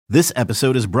This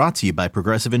episode is brought to you by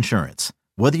Progressive Insurance.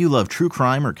 Whether you love true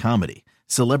crime or comedy,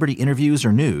 celebrity interviews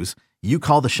or news, you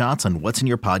call the shots on what's in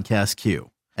your podcast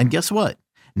queue. And guess what?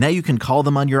 Now you can call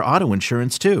them on your auto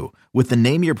insurance too with the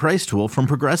Name Your Price tool from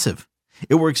Progressive.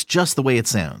 It works just the way it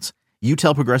sounds. You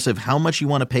tell Progressive how much you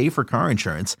want to pay for car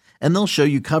insurance, and they'll show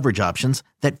you coverage options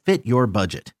that fit your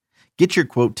budget. Get your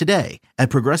quote today at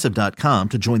Progressive.com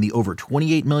to join the over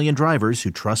 28 million drivers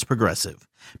who trust Progressive.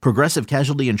 Progressive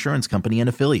Casualty Insurance Company and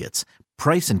Affiliates.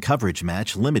 Price and coverage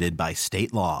match limited by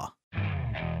state law.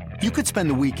 You could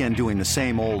spend the weekend doing the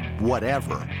same old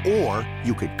whatever, or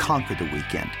you could conquer the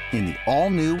weekend in the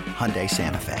all-new Hyundai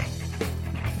Santa Fe.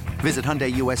 Visit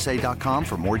HyundaiUSA.com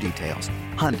for more details.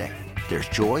 Hyundai, there's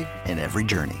joy in every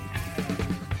journey.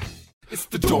 It's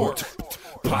the Dork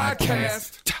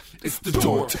Podcast. It's the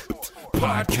Dork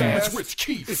Podcast. It's Rich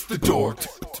Keefe. It's the Dork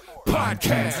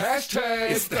Podcast.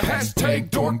 Hashtag. It's the hashtag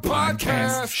Dork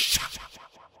Podcast.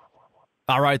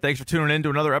 All right, thanks for tuning in to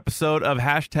another episode of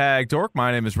Hashtag Dork.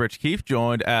 My name is Rich Keefe,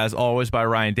 joined as always by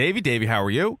Ryan Davey. Davey, how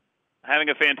are you? Having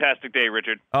a fantastic day,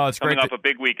 Richard. Oh, it's Coming great. off a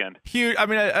big weekend. Huge. I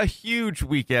mean, a huge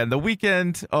weekend. The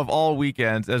weekend of all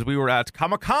weekends, as we were at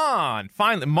Comic-Con.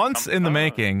 Finally, months in the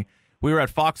making, we were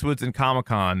at Foxwoods and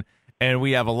Comic-Con, and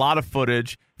we have a lot of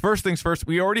footage. First things first,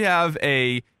 we already have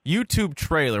a YouTube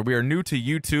trailer. We are new to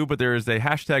YouTube, but there is a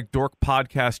Hashtag Dork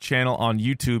Podcast channel on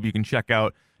YouTube you can check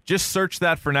out. Just search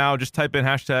that for now. Just type in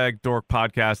Hashtag Dork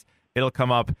Podcast. It'll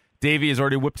come up. Davey has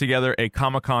already whipped together a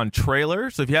Comic-Con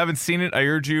trailer. So if you haven't seen it, I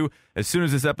urge you, as soon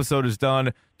as this episode is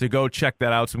done, to go check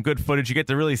that out. Some good footage. You get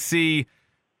to really see,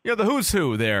 the who's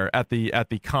who there at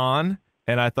the con.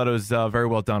 And I thought it was very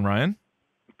well done, Ryan.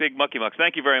 Big mucky mucks.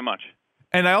 Thank you very much.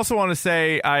 And I also want to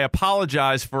say I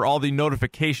apologize for all the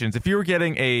notifications. If you were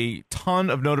getting a ton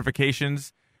of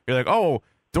notifications, you're like, oh,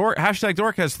 Hashtag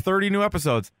Dork has 30 new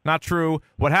episodes. Not true.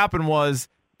 What happened was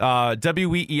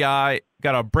WEEI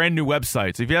got a brand new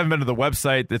website. So if you haven't been to the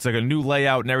website, it's like a new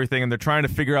layout and everything, and they're trying to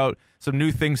figure out some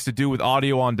new things to do with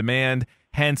audio on demand.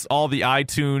 Hence, all the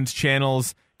iTunes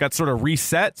channels got sort of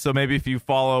reset. So maybe if you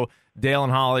follow Dale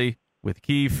and Holly with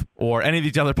Keefe or any of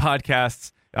these other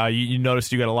podcasts, you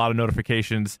noticed you got a lot of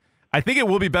notifications. I think it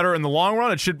will be better in the long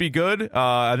run. It should be good.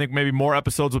 I think maybe more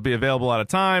episodes will be available at a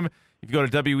time. If you go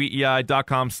to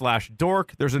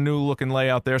weei.com/dork, there's a new looking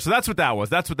layout there. So that's what that was.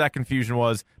 That's what that confusion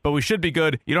was. But we should be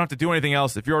good. You don't have to do anything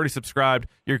else. If you're already subscribed,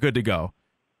 you're good to go. All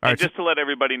right. Just to let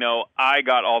everybody know, I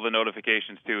got all the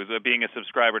notifications too, as being a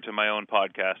subscriber to my own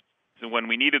podcast. So when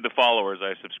we needed the followers,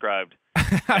 I subscribed.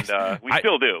 And we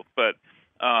still do, but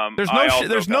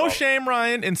there's no shame,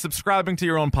 Ryan, in subscribing to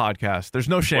your own podcast. There's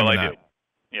no shame in that. I do.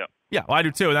 Yeah. Yeah, well, I do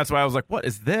too. And that's why I was like, what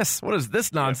is this? What is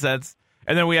this nonsense? Yeah.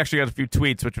 And then we actually got a few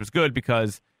tweets, which was good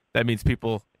because that means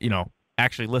people,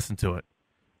 actually listen to it.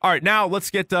 All right, now let's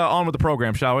get on with the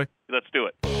program, shall we? Let's do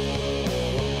it.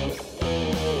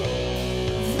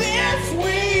 This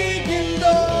week in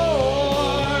Dork.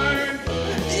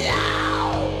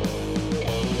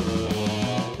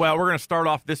 Well, we're going to start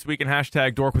off this week in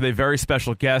Hashtag Dork with a very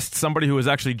special guest, somebody who has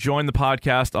actually joined the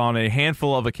podcast on a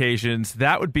handful of occasions.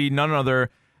 That would be none other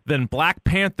than Black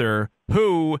Panther,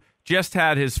 who just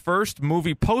had his first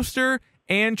movie poster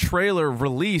and trailer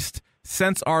released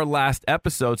since our last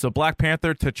episode. So Black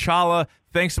Panther, T'Challa,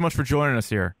 thanks so much for joining us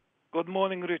here. Good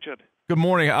morning, Richard. Good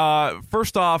morning.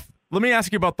 First off, let me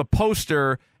ask you about the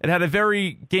poster. It had a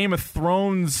very Game of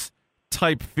Thrones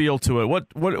type feel to it. What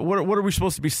are we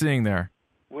supposed to be seeing there?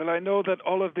 Well, I know that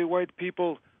all of the white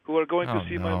people who are going to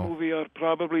see my movie are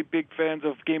probably big fans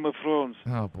of Game of Thrones.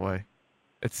 Oh, boy.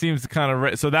 It seems kind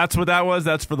of... So that's what that was?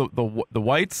 That's for the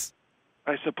whites?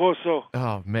 I suppose so.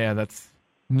 Oh, man, that's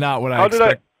not what I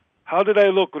expected. How did I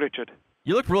look, Richard?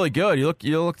 You look really good.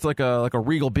 You looked like a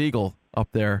regal beagle up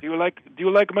there. Do you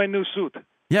like my new suit?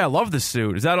 Yeah, I love this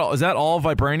suit. Is that all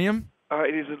vibranium?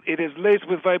 It is laced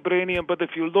with vibranium, but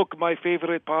if you look, my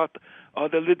favorite part are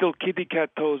the little kitty cat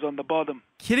toes on the bottom.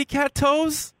 Kitty cat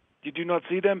toes? Did you not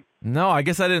see them? No, I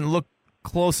guess I didn't look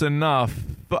close enough.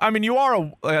 But, I mean, you are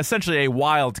essentially a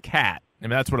wild cat. I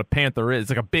mean, that's what a panther is. It's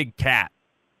like a big cat.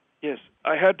 Yes.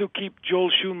 I had to keep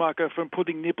Joel Schumacher from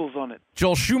putting nipples on it.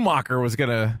 Joel Schumacher was going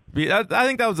to be... I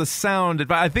think that was a sound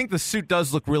advice. I think the suit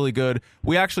does look really good.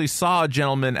 We actually saw a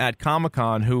gentleman at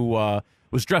Comic-Con who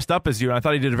was dressed up as you, and I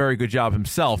thought he did a very good job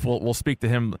himself. We'll speak to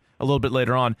him a little bit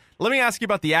later on. Let me ask you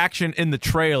about the action in the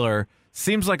trailer.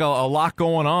 Seems like a lot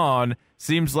going on.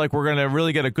 Seems like we're going to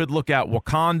really get a good look at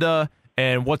Wakanda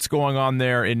and what's going on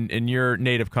there in your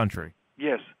native country.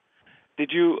 Yes.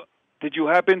 Did you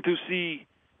happen to see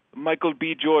Michael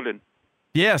B. Jordan?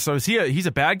 Yeah, so he's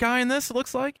a bad guy in this, it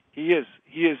looks like? He is.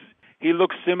 he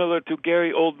looks similar to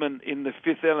Gary Oldman in The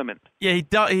Fifth Element. Yeah,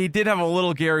 he did have a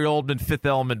little Gary Oldman Fifth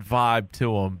Element vibe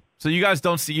to him. So you guys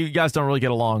don't really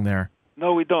get along there.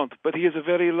 No, we don't. But he is a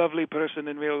very lovely person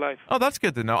in real life. Oh, that's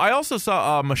good to know. I also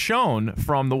saw Michonne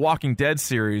from the Walking Dead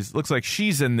series. Looks like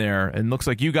she's in there, and looks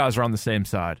like you guys are on the same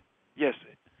side. Yes,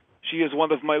 she is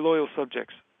one of my loyal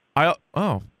subjects.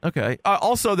 Okay.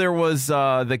 Also, there was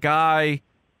the guy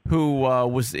who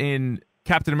was in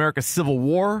Captain America: Civil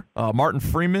War, Martin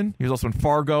Freeman. He was also in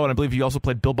Fargo, and I believe he also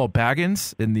played Bilbo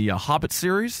Baggins in the Hobbit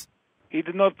series. He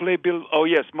did not play Bill. Oh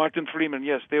yes, Martin Freeman.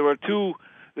 Yes, there were two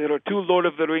Lord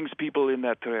of the Rings people in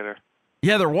that trailer.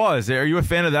 Yeah, there was. Are you a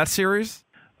fan of that series?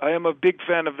 I am a big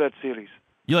fan of that series.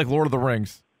 You like Lord of the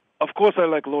Rings? Of course, I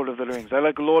like Lord of the Rings. I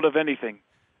like Lord of anything.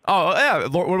 Oh yeah.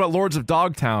 What about Lords of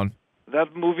Dogtown?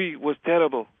 That movie was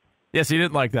terrible. Yes, you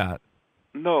didn't like that.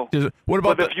 No. What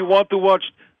about? But if you want to watch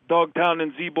Dogtown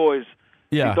and Z-Boys,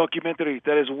 the documentary,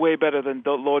 that is way better than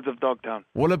Lords of Dogtown.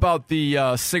 What about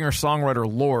the singer-songwriter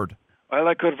Lorde? I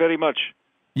like her very much.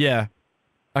 Yeah,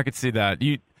 I could see that.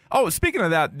 Speaking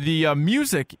of that, the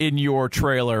music in your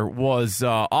trailer was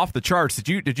off the charts.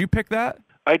 Did you pick that?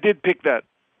 I did pick that.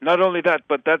 Not only that,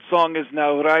 but that song is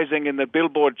now rising in the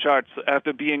Billboard charts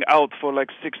after being out for like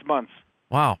 6 months.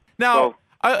 Wow. Now,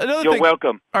 you're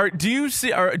welcome. Do you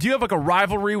have like a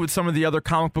rivalry with some of the other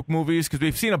comic book movies? Because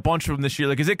we've seen a bunch of them this year.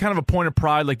 Like, is it kind of a point of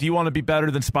pride? Like, do you want to be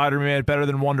better than Spider-Man, better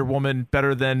than Wonder Woman,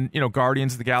 better than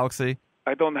Guardians of the Galaxy?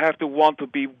 I don't have to want to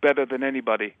be better than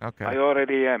anybody. Okay. I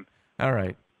already am. All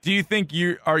right. Do you think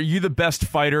are you the best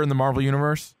fighter in the Marvel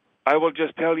Universe? I will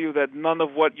just tell you that none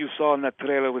of what you saw in that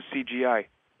trailer was CGI.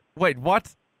 Wait,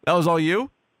 what? That was all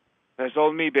you? That's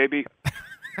all me, baby.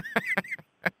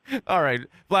 All right.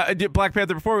 Black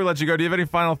Panther, before we let you go, do you have any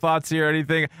final thoughts here?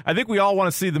 Anything? I think we all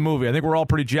want to see the movie. I think we're all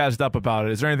pretty jazzed up about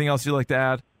it. Is there anything else you'd like to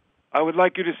add? I would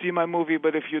like you to see my movie,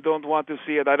 but if you don't want to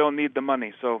see it, I don't need the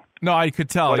money. So no, I could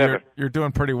tell. Whatever. You're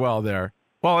doing pretty well there.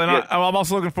 Well, and yes. I'm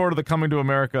also looking forward to the Coming to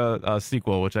America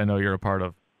sequel, which I know you're a part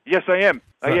of. Yes, I am.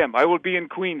 I will be in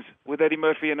Queens with Eddie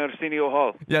Murphy and Arsenio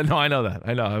Hall. Yeah, no, I know that.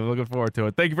 I know. I'm looking forward to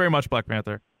it. Thank you very much, Black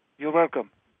Panther. You're welcome.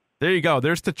 There you go.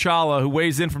 There's T'Challa, who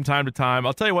weighs in from time to time.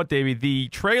 I'll tell you what, Davey, the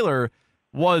trailer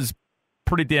was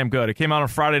pretty damn good. It came out on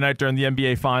Friday night during the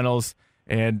NBA Finals,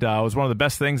 and it was one of the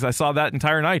best things I saw that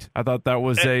entire night. I thought that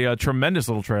was a tremendous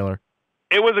little trailer.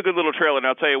 It was a good little trailer, and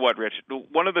I'll tell you what, Rich,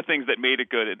 one of the things that made it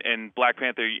good, and Black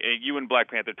Panther, you and Black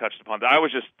Panther touched upon that. I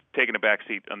was just taking a back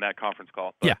seat on that conference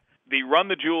call. But yeah. The Run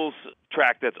the Jewels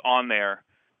track that's on there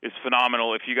is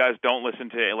phenomenal. If you guys don't listen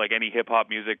to like any hip-hop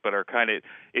music but are kind of,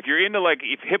 if you're into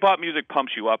if hip-hop music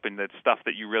pumps you up and that's stuff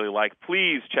that you really like,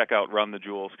 please check out Run the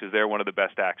Jewels because they're one of the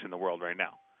best acts in the world right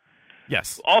now.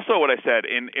 Yes. Also, what I said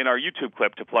in our YouTube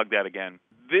clip, to plug that again,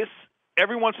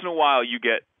 every once in a while you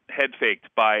get head faked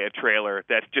by a trailer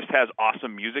that just has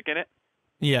awesome music in it.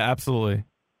 Yeah, absolutely.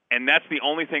 And that's the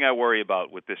only thing I worry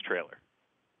about with this trailer.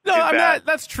 No, I mean,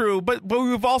 that's true, but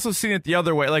we've also seen it the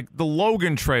other way. Like the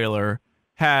Logan trailer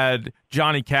had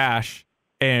Johnny Cash,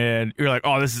 and you're like,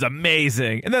 "Oh, this is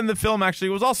amazing!" And then the film actually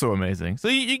was also amazing. So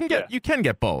you can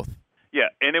get both. Yeah,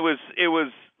 and it was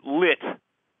lit,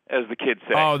 as the kids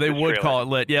say. Oh, they would call it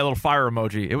lit. Yeah, a little fire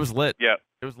emoji. It was lit. Yeah,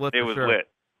 it was lit. It was sure. lit.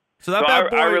 So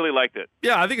I really liked it.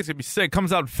 Yeah, I think it's gonna be sick. It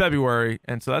comes out in February,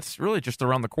 and so that's really just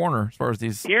around the corner as far as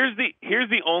these. Here's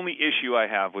the only issue I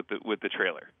have with the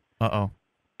trailer. Uh-oh.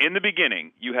 In the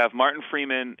beginning, you have Martin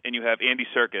Freeman and you have Andy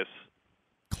Serkis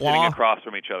Claw, sitting across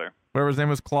from each other. Whatever his name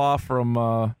was, Claw from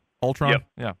Ultron. Yep.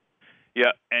 Yeah.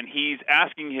 Yeah, and he's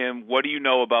asking him, "What do you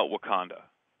know about Wakanda?"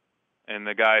 And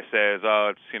the guy says,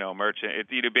 "Oh, it's merchant."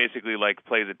 It's either basically like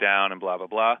plays it down and blah blah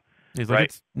blah. He's like,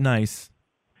 "It's nice."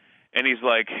 And he's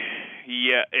like,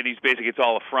 "Yeah," and he's basically it's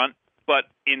all a front. But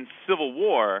in Civil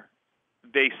War,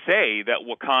 they say that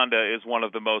Wakanda is one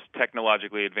of the most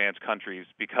technologically advanced countries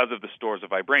because of the stores of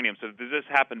vibranium. So did this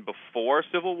happen before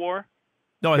Civil War?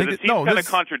 No, I think it seems kind of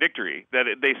contradictory that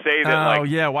they say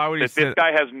that. Why would he say this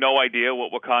guy has no idea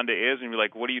what Wakanda is, and you're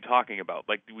like, what are you talking about?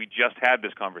 Like we just had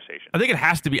this conversation. I think it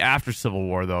has to be after Civil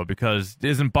War though, because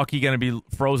isn't Bucky going to be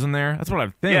frozen there? That's what I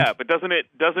think. Yeah, but doesn't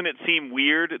it seem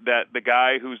weird that the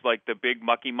guy who's like the big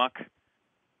mucky muck,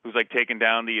 who's like taking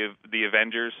down the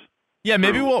Avengers? Yeah,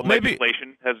 maybe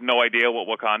legislation has no idea what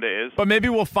Wakanda is. But maybe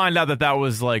we'll find out that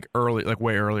was like early, like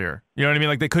way earlier. You know what I mean?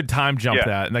 Like they could time jump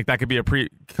that, and like that could be a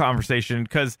pre-conversation.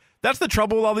 Because that's the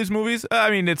trouble with all these movies. I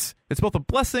mean, it's both a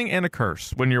blessing and a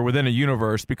curse when you're within a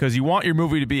universe, because you want your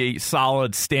movie to be a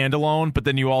solid standalone, but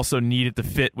then you also need it to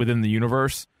fit within the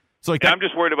universe. So like, I'm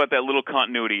just worried about that little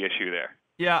continuity issue there.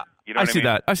 Yeah, you know I see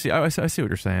that. I see what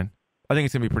you're saying. I think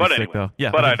it's going to be pretty sick, though.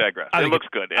 Yeah, but I digress. It looks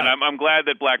it, good, and I'm glad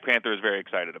that Black Panther is very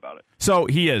excited about it. So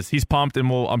he is. He's pumped, and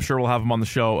I'm sure we'll have him on the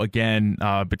show again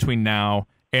between now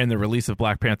and the release of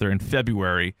Black Panther in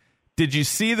February. Did you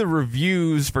see the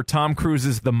reviews for Tom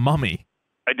Cruise's The Mummy?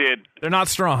 I did. They're not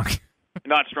strong.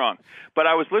 Not strong. But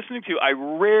I was listening to, I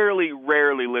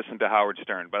rarely listen to Howard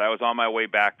Stern, but I was on my way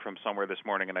back from somewhere this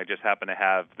morning, and I just happened to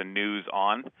have the news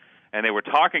on, and they were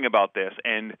talking about this,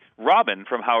 and Robin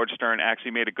from Howard Stern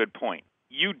actually made a good point.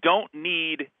 You don't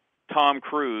need Tom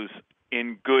Cruise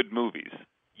in good movies.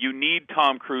 You need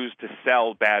Tom Cruise to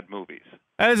sell bad movies.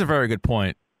 That is a very good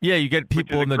point. Yeah, you get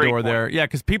people in the door there. Yeah,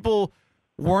 because people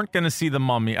weren't going to see The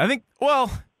Mummy. I think,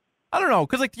 well, I don't know,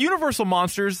 because like Universal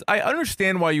Monsters, I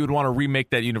understand why you would want to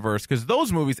remake that universe, because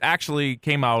those movies actually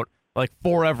came out like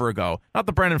forever ago. Not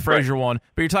the Brendan Fraser one,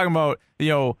 but you're talking about,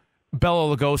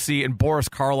 Bela Lugosi and Boris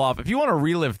Karloff. If you want to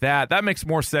relive that makes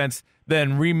more sense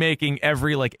than remaking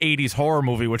every like 80s horror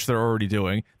movie, which they're already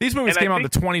doing. These movies came out in the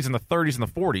 20s and the 30s and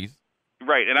the 40s.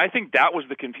 Right, and I think that was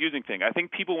the confusing thing. I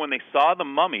think people, when they saw The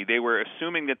Mummy, they were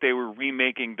assuming that they were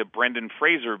remaking the Brendan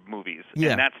Fraser movies,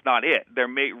 and that's not it. They're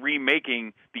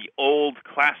remaking the old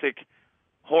classic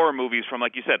horror movies from,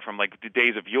 like you said, from like the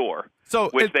days of yore,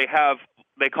 which they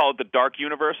call it the Dark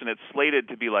Universe, and it's slated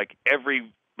to be like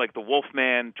like the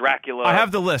Wolfman, Dracula. I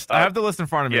have the list. I have the list in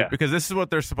front of me because this is what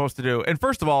they're supposed to do. And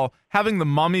first of all, having The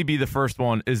Mummy be the first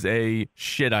one is a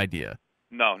shit idea.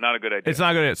 No, not a good idea. It's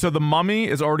not a good idea. So The Mummy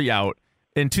is already out.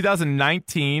 In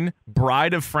 2019,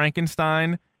 Bride of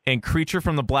Frankenstein and Creature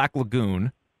from the Black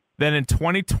Lagoon. Then in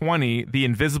 2020, The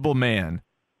Invisible Man.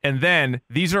 And then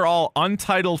these are all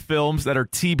untitled films that are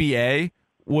TBA,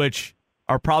 which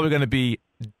are probably going to be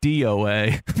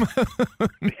DOA.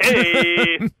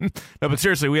 Hey! No, but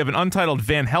seriously, we have an untitled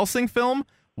Van Helsing film,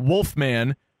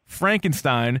 Wolfman,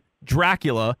 Frankenstein,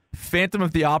 Dracula, Phantom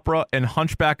of the Opera, and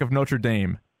Hunchback of Notre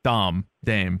Dame. Dame.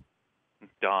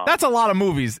 That's a lot of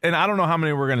movies, and I don't know how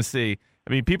many we're going to see. I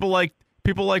mean, people like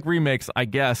remakes, I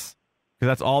guess, because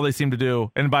that's all they seem to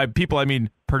do. And by people, I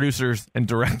mean producers and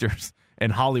directors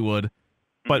in Hollywood.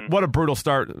 But what a brutal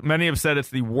start. Many have said it's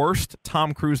the worst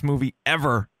Tom Cruise movie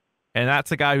ever. And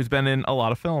that's a guy who's been in a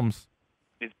lot of films.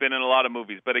 He's been in a lot of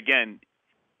movies. But again,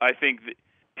 I think that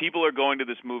people are going to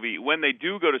this movie. When they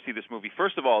do go to see this movie,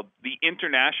 first of all, the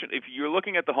international, if you're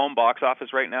looking at the home box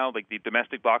office right now, like the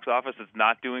domestic box office, it's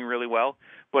not doing really well,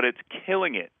 but it's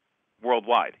killing it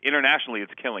worldwide. Internationally,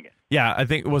 it's killing it. Yeah, I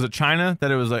think, was it China that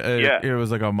it was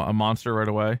like a monster right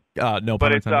away? No,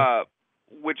 but it's,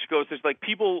 which goes, there's like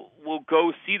people will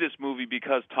go see this movie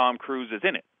because Tom Cruise is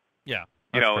in it. Yeah.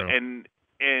 True.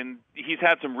 And he's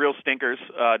had some real stinkers.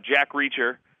 Jack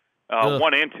Reacher,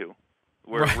 1 and 2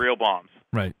 were real bombs.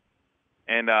 Right.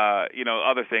 And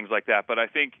other things like that. But I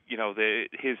think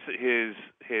his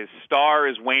star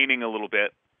is waning a little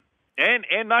bit,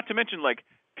 and not to mention, like,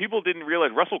 people didn't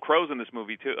realize Russell Crowe's in this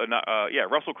movie too.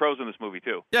 Russell Crowe's in this movie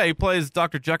too. Yeah, he plays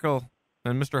Dr. Jekyll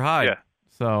and Mr. Hyde. Yeah.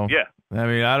 So yeah, I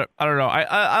mean, I don't know.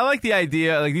 I like the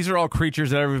idea. Like, these are all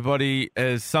creatures that everybody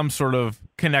has some sort of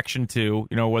connection to.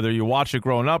 Whether you watch it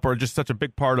growing up or just such a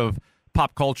big part of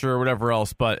pop culture or whatever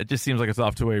else. But it just seems like it's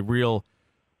off to a real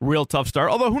tough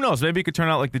start. Although, who knows? Maybe it could turn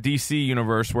out like the DC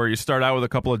universe, where you start out with a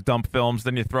couple of dump films,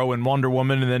 then you throw in Wonder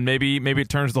Woman, and then maybe it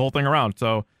turns the whole thing around.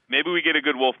 So maybe we get a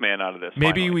good Wolfman out of this.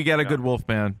 Maybe we get a good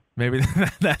Wolfman. Maybe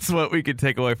that's what we could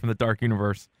take away from the Dark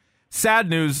Universe. Sad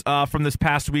news from this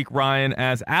past week, Ryan,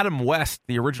 as Adam West,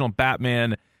 the original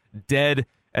Batman, dead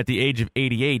at the age of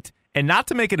 88. And not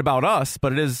to make it about us,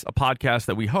 but it is a podcast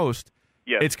that we host.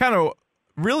 Yes. It's kind of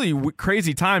really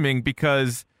crazy timing,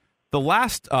 because the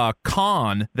last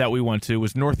con that we went to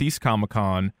was Northeast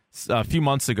Comic-Con a few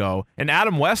months ago, and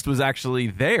Adam West was actually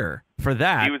there for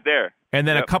that. He was there. And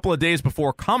then a couple of days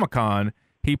before Comic-Con,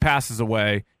 he passes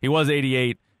away. He was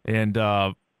 88, and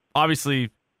obviously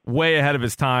way ahead of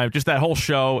his time. Just that whole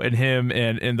show and him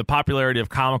and the popularity of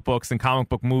comic books and comic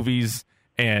book movies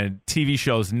and TV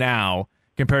shows now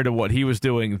compared to what he was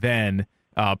doing then.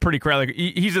 Pretty crazy. Like,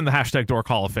 he's in the #Dork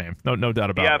Hall of Fame. No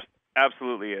doubt about it.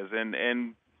 Absolutely is.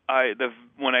 And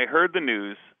when I heard the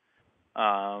news,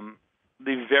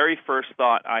 the very first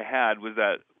thought I had was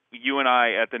that you and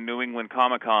I at the New England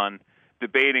Comic-Con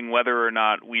debating whether or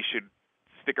not we should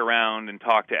stick around and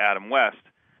talk to Adam West,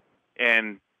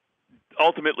 and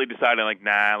ultimately decided, like,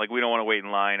 nah, like, we don't want to wait in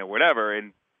line or whatever.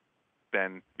 And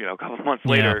then, a couple of months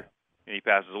later, he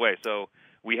passes away. So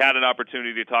we had an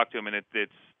opportunity to talk to him, and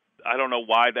it's I don't know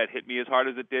why that hit me as hard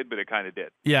as it did, but it kind of did.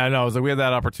 Yeah, I know. It was like we had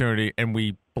that opportunity, and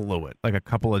we blew it like a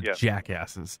couple of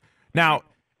jackasses. Now,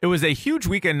 It was a huge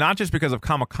weekend, not just because of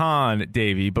Comic-Con,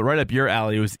 Davey, but right up your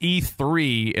alley. It was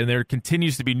E3, and there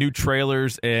continues to be new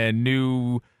trailers and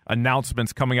new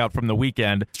announcements coming out from the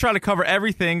weekend. Let's try to cover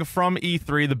everything from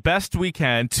E3 the best we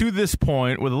can to this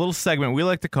point with a little segment we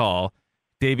like to call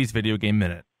Davey's Video Game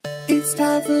Minute. It's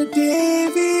time for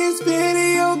Davey's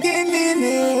Video Game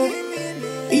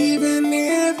Minute, even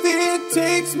if it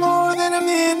takes more than a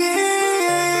minute.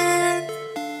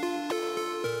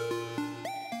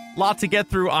 Lot to get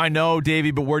through, I know,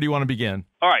 Davey, but where do you want to begin?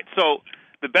 All right, so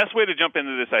the best way to jump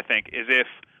into this, I think, is if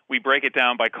we break it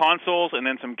down by consoles and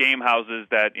then some game houses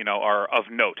that, are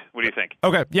of note. What do you think?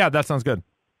 Okay, yeah, that sounds good.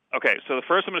 Okay, so the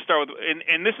first I'm going to start with,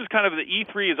 and this is kind of, the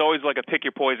E3 is always like a pick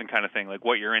your poison kind of thing, like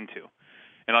what you're into.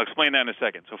 And I'll explain that in a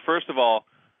second. So first of all,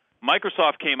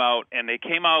 Microsoft came out, and they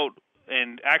came out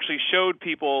and actually showed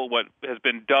people what has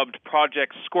been dubbed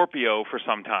Project Scorpio for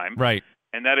some time. Right.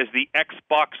 And that is the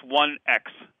Xbox One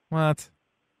X. What?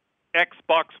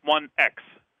 Xbox One X.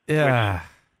 Yeah.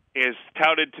 Which is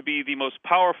touted to be the most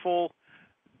powerful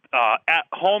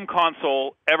at-home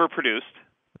console ever produced.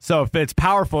 So if it's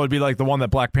powerful, it'd be like the one that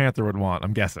Black Panther would want,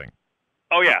 I'm guessing.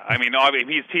 Oh, yeah. I mean,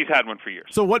 he's had one for years.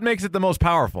 So what makes it the most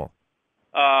powerful?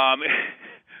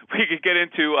 We could get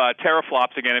into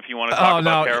teraflops again if you want to talk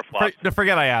about teraflops.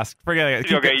 Forget I asked.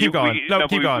 Keep going.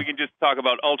 Keep going. We can just talk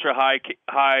about ultra-high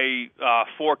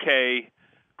 4K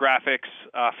graphics,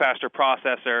 faster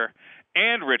processor,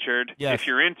 and, Richard, yes, if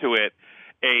you're into it,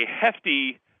 a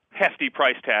hefty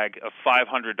price tag of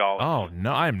 $500. Oh,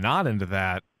 no, I am not into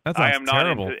that. That sounds I am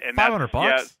terrible. Not into, $500?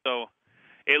 Yeah, so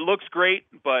it looks great,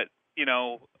 but,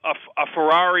 a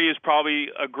Ferrari is probably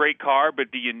a great car, but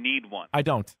do you need one? I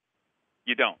don't.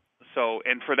 You don't. So,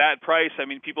 and for that price, I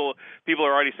mean, people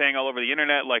are already saying all over the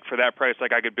internet, like, for that price,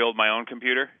 like, I could build my own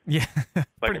computer. Yeah.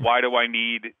 Like, why do I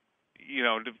need,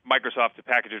 Microsoft to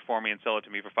package it for me and sell it to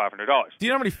me for $500? Do you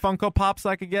know how many Funko Pops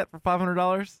I could get for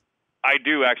 $500? I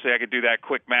do, actually. I could do that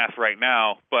quick math right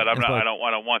now, but I don't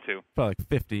want to. Probably like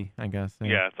 50, I guess.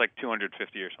 Yeah, it's like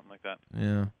 250 or something like that.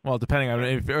 Yeah. Well, depending on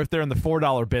if they're in the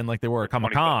 $4 bin like they were at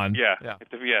Comic-Con. Yeah.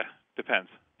 Depends.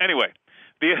 Anyway,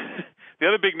 the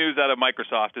other big news out of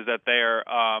Microsoft is that they're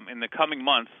in the coming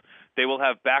months they will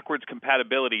have backwards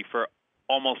compatibility for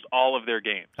almost all of their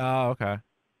games. Oh, okay.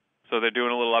 So they're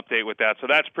doing a little update with that. So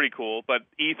that's pretty cool. But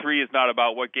E3 is not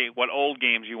about what old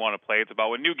games you want to play. It's about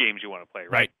what new games you want to play,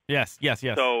 right? Yes.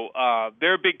 So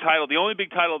their big title, the only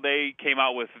big title they came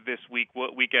out with this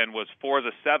weekend was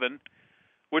Forza 7,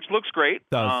 which looks great.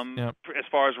 Yep. As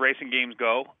far as racing games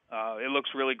go. It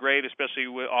looks really great, especially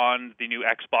on the new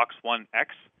Xbox One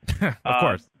X. Of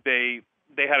course. They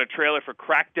had a trailer for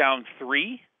Crackdown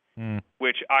 3,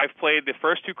 which I've played the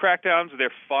first two Crackdowns. They're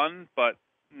fun, but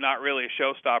not really a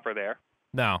showstopper there.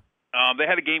 No. They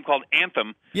had a game called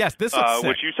Anthem. Yes, this looks sick.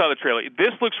 Which you saw the trailer.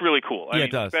 This looks really cool. I mean,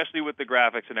 it does. Especially with the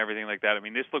graphics and everything like that. I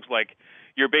mean, this looks like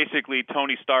you're basically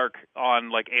Tony Stark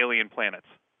on like alien planets.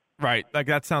 Right. Like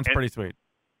that sounds pretty sweet.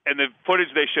 And the footage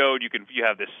they showed, you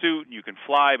have this suit, and you can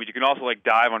fly, but you can also like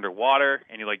dive underwater,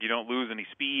 and you don't lose any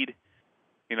speed.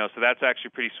 So that's actually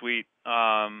pretty sweet.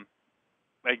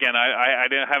 Again, I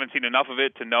haven't seen enough of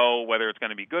it to know whether it's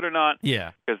going to be good or not.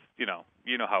 Yeah. Because, you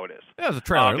know how it is. Yeah, it was a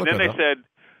trailer. And then they said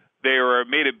they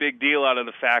made a big deal out of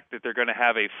the fact that they're going to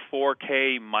have a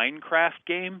 4K Minecraft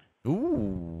game.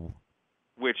 Ooh.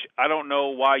 Which I don't know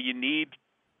why you need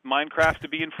Minecraft to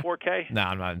be in 4K. No,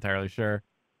 I'm not entirely sure.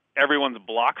 Everyone's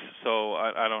blocks, so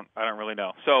I don't really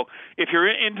know. So if you're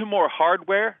into more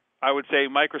hardware, I would say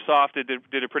Microsoft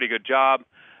did a pretty good job.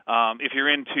 If you're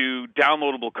into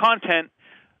downloadable content,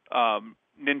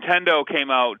 Nintendo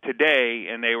came out today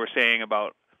and they were saying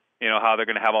about how they're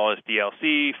going to have all this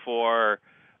DLC for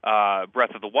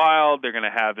Breath of the Wild. They're going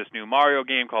to have this new Mario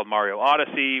game called Mario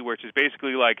Odyssey, which is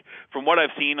basically like, from what I've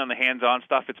seen on the hands-on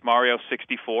stuff, it's Mario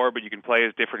 64, but you can play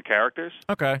as different characters.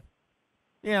 Okay.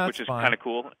 Yeah, which is kind of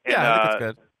cool. And, yeah, I think it's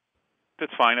good.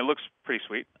 That's fine. It looks pretty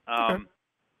sweet. Okay.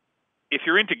 If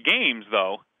you're into games,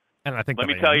 though, and I think let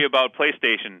me tell you about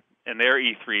PlayStation and their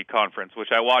E3 conference, which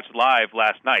I watched live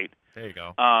last night. There you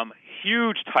go.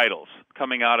 Huge titles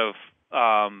coming out of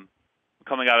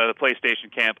the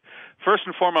PlayStation camp. First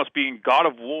and foremost being God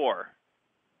of War,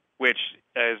 which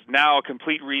is now a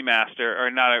complete remaster,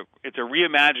 or not? It's a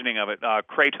reimagining of it.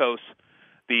 Kratos,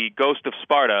 the Ghost of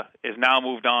Sparta, is now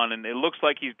moved on, and it looks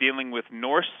like he's dealing with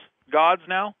Norse gods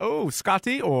now. Oh,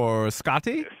 Scotty or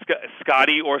Scotty?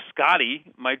 Scotty or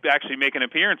Scotty might actually make an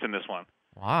appearance in this one.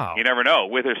 Wow. You never know,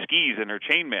 with her skis and her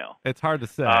chainmail. It's hard to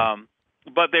say.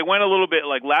 But they went a little bit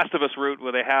like Last of Us route,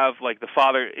 where they have like the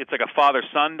father, it's like a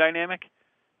father-son dynamic,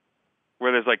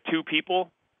 where there's like two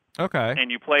people. Okay.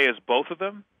 And you play as both of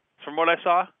them, from what I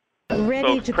saw.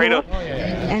 ready So to Kratos- go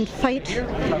and fight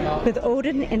with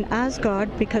Odin in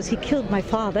Asgard because he killed my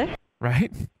father.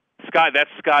 Right? That's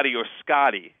Scotty or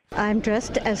Scotty. I'm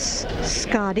dressed as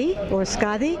Scotty or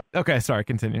Scotty. Okay, sorry,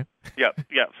 continue. Yep.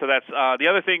 So that's the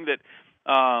other thing that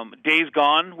Days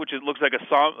Gone, which looks like a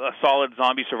solid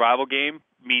zombie survival game,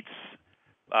 meets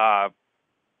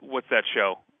what's that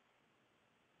show?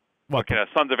 What?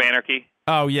 Sons of Anarchy.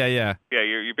 Oh, yeah. Yeah,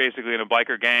 you're basically in a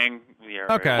biker gang.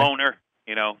 You're Okay. a loner,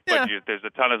 Yeah. but there's a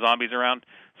ton of zombies around.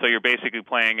 So you're basically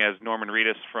playing as Norman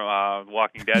Reedus from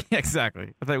Walking Dead. Yeah,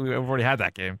 exactly. I think we've already had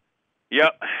that game.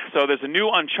 Yep. So there's a new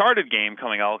Uncharted game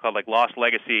coming out called Lost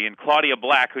Legacy, and Claudia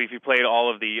Black, who if you played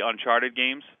all of the Uncharted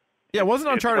games. Yeah,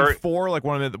 wasn't It's Uncharted 4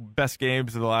 one of the best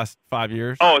games of the last 5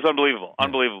 years? Oh, it's unbelievable.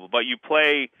 Unbelievable. But you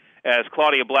play as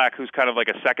Claudia Black, who's kind of like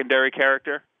a secondary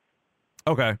character.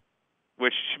 Okay.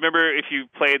 Which, remember, if you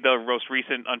played the most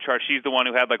recent Uncharted, she's the one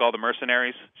who had all the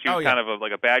mercenaries. She was kind of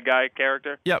a bad guy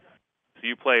character. Yep. So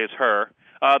you play as her.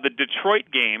 The Detroit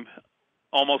game,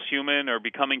 Almost Human or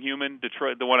Becoming Human,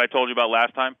 Detroit, the one I told you about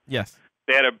last time. Yes.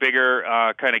 They had a bigger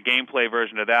kind of gameplay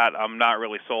version of that. I'm not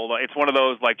really sold. It's one of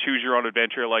those choose your own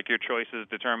adventure, your choices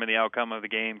determine the outcome of the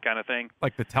game kind of thing.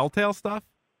 Like the Telltale stuff?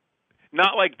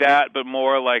 Not like that, but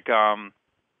more like I know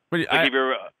what you're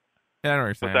saying.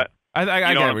 What's that? I You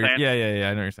know get what I'm saying? Yeah,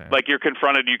 I know what you're saying. You're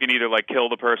confronted, you can either kill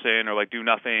the person or do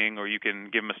nothing, or you can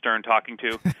give them a stern talking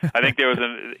to. I think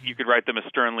you could write them a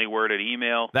sternly worded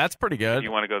email. That's pretty good. If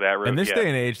you want to go that route. In this day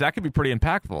and age, that could be pretty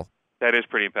impactful. That is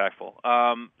pretty impactful.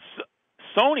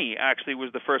 Sony actually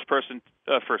was the first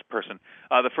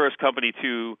company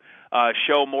to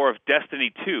show more of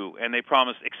Destiny 2, and they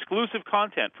promised exclusive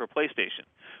content for PlayStation,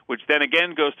 which then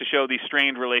again goes to show the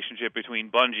strained relationship between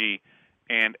Bungie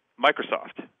and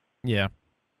Microsoft. Yeah.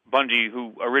 Bungie,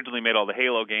 who originally made all the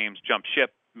Halo games, jumped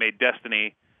ship, made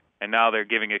Destiny, and now they're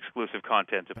giving exclusive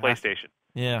content to PlayStation.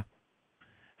 Yeah.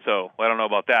 So I don't know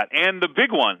about that. And the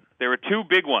big one, there were two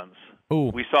big ones. Ooh.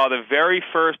 We saw the very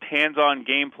first hands-on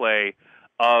gameplay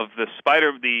of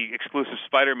the exclusive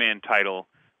Spider-Man title,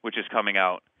 which is coming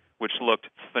out, which looked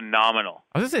phenomenal.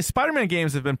 I was going to say, Spider-Man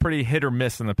games have been pretty hit or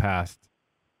miss in the past.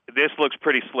 This looks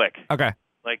pretty slick. Okay.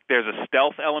 There's a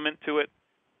stealth element to it,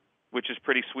 which is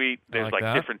pretty sweet. There's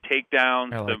that. different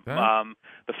takedowns. That.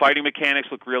 The fighting mechanics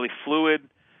look really fluid.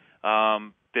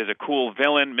 There's a cool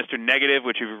villain, Mr. Negative,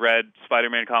 which you've read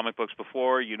Spider-Man comic books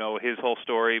before. You know his whole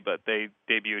story, but they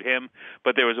debuted him.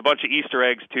 But there was a bunch of Easter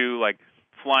eggs, too,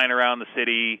 flying around the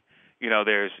city.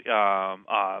 There's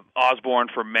Osborn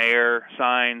for mayor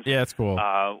signs. Yeah, that's cool.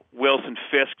 Wilson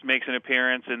Fisk makes an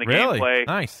appearance in the really? gameplay.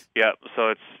 Nice. Yeah,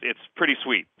 so it's pretty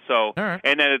sweet. So, right.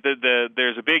 And then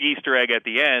there's a big Easter egg at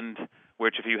the end,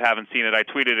 which if you haven't seen it, I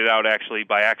tweeted it out actually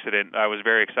by accident. I was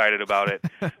very excited about it.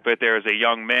 But there's a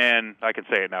young man, I can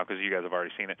say it now because you guys have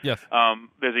already seen it. Yes.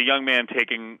 There's a young man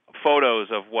taking photos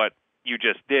of what you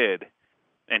just did,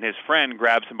 and his friend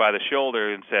grabs him by the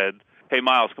shoulder and said, "Hey,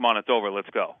 Miles, come on, it's over, let's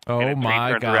go." Oh, and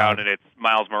my turns God. around and it's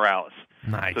Miles Morales.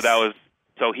 Nice.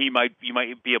 So you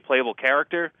might be a playable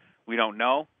character. We don't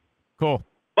know. Cool.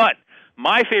 But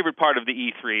my favorite part of the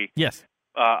E3, yes,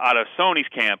 out of Sony's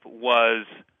camp, was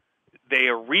they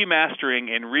are remastering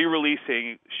and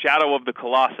re-releasing Shadow of the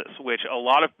Colossus, which a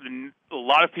lot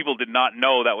of people did not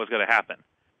know that was going to happen.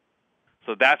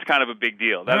 So that's kind of a big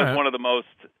deal. That is one of the most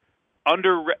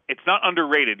it's not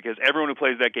underrated because everyone who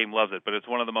plays that game loves it, but it's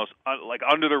one of the most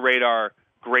under the radar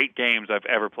great games I've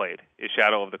ever played is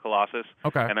Shadow of the Colossus.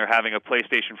 Okay. And they're having a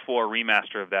PlayStation 4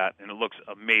 remaster of that, and it looks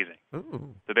amazing.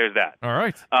 Ooh. So there's that. All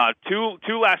right.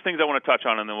 Two last things I want to touch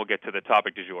on, and then we'll get to the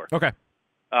topic du jour. Okay.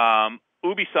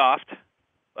 Ubisoft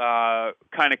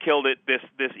kind of killed it this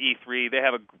E3. They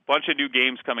have a bunch of new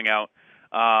games coming out.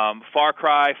 Far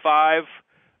Cry 5,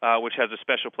 which has a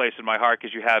special place in my heart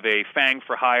because you have a Fang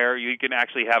for hire. You can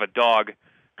actually have a dog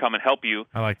come and help you.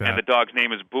 I like that. And the dog's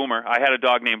name is Boomer. I had a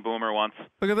dog named Boomer once.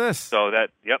 Look at this. So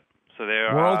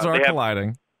they're worlds are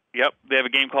colliding. Yep, they have a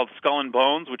game called Skull and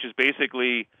Bones, which is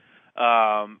basically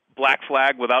Black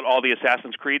Flag without all the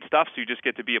Assassin's Creed stuff. So you just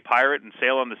get to be a pirate and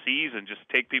sail on the seas and just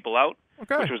take people out,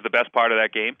 which was the best part of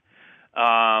that game.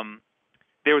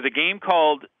 There was a game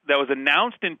that was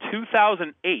announced in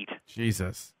 2008.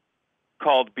 Jesus.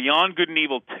 Called Beyond Good and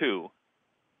Evil 2,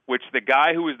 which the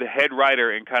guy who was the head writer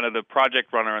and kind of the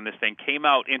project runner on this thing came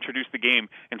out, introduced the game,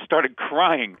 and started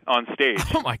crying on stage.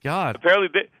 Oh, my God. Apparently,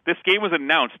 this game was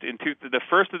announced the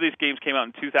first of these games came out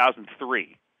in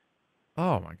 2003.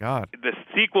 Oh, my God. The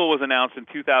sequel was announced in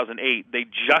 2008. They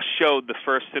just showed the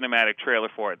first cinematic trailer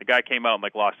for it. The guy came out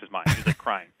and lost his mind. He's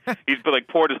crying. He's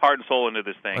poured his heart and soul into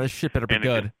this thing. Well, this shit better be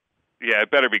good. It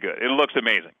better be good. It looks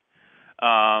amazing.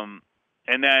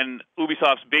 And then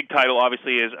Ubisoft's big title,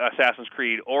 obviously, is Assassin's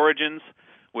Creed Origins,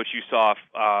 which you saw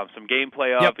some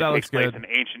gameplay of. Yep, that it takes looks place good. in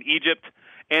ancient Egypt.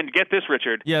 And get this,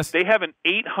 Richard. Yes. They have an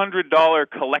 $800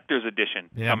 collector's edition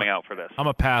Yeah, coming out for this. I'm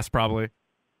a pass probably.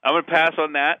 I'm going to pass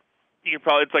on that. You can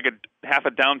probably, it's like a half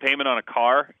a down payment on a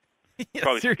car. Yeah,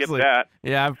 Probably skip seriously. that.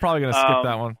 Yeah, I'm probably going to skip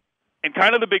that one. And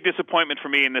kind of the big disappointment for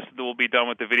me, and this will be done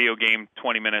with the video game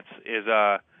 20 minutes, is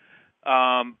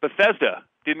Bethesda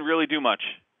didn't really do much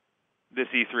this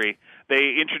E3.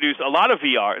 They introduced a lot of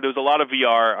VR. There was a lot of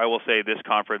VR, I will say, this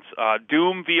conference.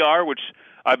 Doom VR, which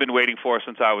I've been waiting for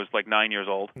since I was like 9 years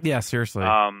old. Yeah, seriously.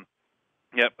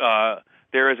 Yep.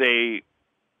 There is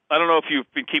I don't know if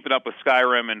you've been keeping up with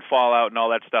Skyrim and Fallout and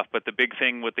all that stuff, but the big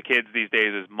thing with the kids these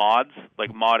days is mods,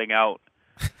 like modding out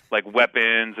like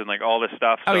weapons and like all this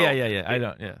stuff. Oh, So yeah. I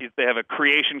don't, yeah. They have a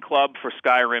creation club for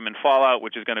Skyrim and Fallout,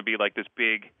 which is going to be like this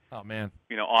big, Oh, man.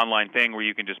 online thing where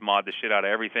you can just mod the shit out of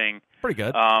everything. Pretty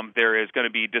good. There is going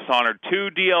to be Dishonored 2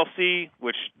 DLC,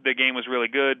 which the game was really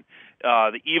good.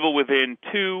 The Evil Within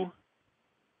 2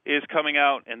 is coming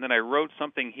out, and then I wrote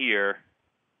something here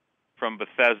from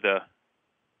Bethesda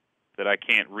that I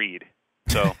can't read.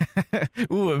 So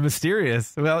Ooh,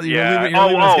 mysterious. Well, yeah. you're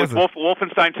leaving us It's guessing.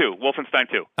 Wolfenstein 2. Wolfenstein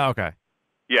 2. Okay.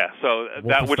 Yeah. So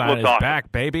that which Wolfenstein looks is awesome.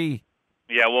 back, baby.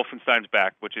 Yeah, Wolfenstein's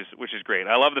back, which is great.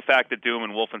 I love the fact that Doom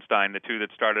and Wolfenstein, the two that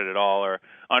started it all, are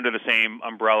under the same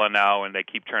umbrella now, and they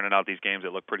keep turning out these games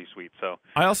that look pretty sweet. So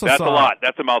I also that's saw, a lot.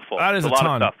 That's a mouthful. That is It's a lot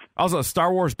ton. of stuff. Also,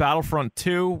 Star Wars Battlefront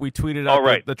 2. We tweeted out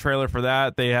right. the trailer for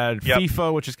that. They had Yep.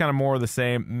 FIFA, which is kind of more of the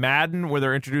same. Madden, where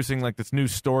they're introducing like this new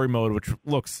story mode, which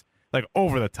looks like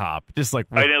over the top, just like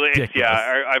ridiculous.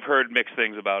 I've heard mixed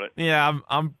things about it. Yeah,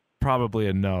 I'm probably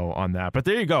a no on that. But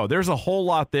there you go. There's a whole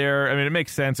lot there. I mean, it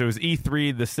makes sense. It was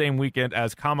E3 the same weekend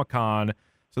as Comic-Con.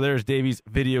 So there's Davey's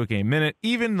Video Game Minute,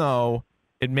 even though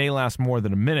it may last more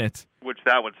than a minute. Which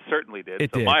that one certainly did. It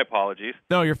so did. my apologies.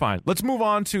 No, you're fine. Let's move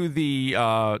on to the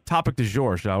topic du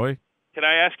jour, shall we? Can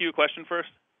I ask you a question first?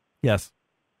 Yes.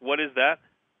 What is that?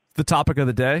 The topic of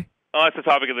the day. Oh, that's the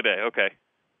topic of the day. Okay.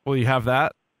 Will you have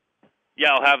that?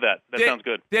 Yeah, I'll have that. That sounds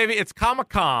good. Davey, it's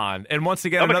Comic-Con. And once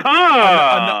again,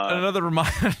 another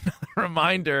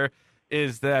reminder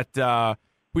is that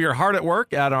we are hard at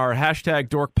work at our hashtag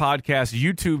Dork Podcast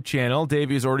YouTube channel.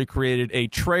 Davey has already created a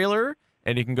trailer,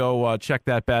 and you can go check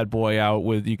that bad boy out.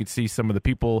 You can see some of the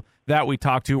people that we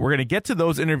talked to. We're going to get to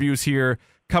those interviews here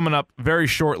coming up very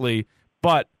shortly.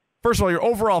 But first of all, your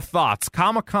overall thoughts.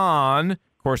 Comic-Con, of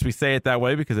course, we say it that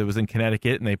way because it was in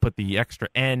Connecticut, and they put the extra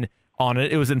N on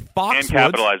it. It was in Foxwoods. And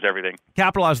capitalized everything.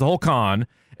 Capitalized the whole con.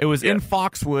 It was in Yes.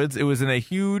 Foxwoods. It was in a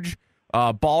huge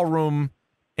ballroom,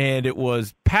 and it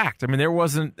was packed. I mean, there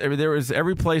was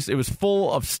every place. It was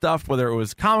full of stuff, whether it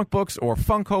was comic books or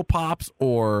Funko Pops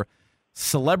or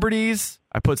celebrities.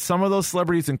 I put some of those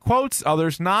celebrities in quotes,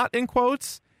 others not in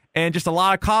quotes, and just a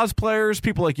lot of cosplayers,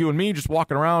 people like you and me just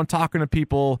walking around, talking to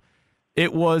people.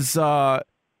 It was, I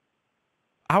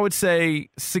would say,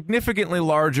 significantly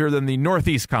larger than the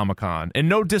Northeast Comic-Con. And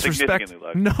no disrespect,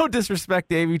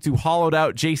 Davey, to hollowed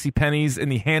out JCPenney's in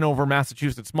the Hanover,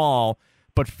 Massachusetts Mall,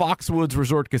 but Foxwoods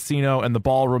Resort Casino and the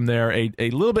ballroom there, a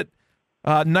little bit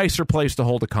nicer place to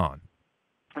hold a con.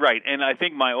 Right, and I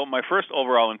think my first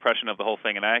overall impression of the whole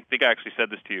thing, and I think I actually said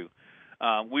this to you,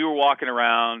 we were walking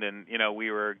around, and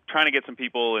we were trying to get some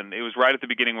people, and it was right at the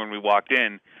beginning when we walked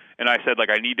in, and I said,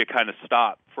 I need to kind of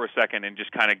stop for a second and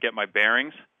just kind of get my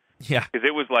bearings. Yeah, because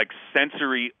it was like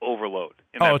sensory overload.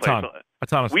 In a that place.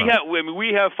 ton of stuff.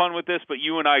 We have fun with this, but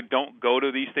you and I don't go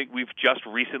to these things. We've just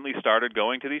recently started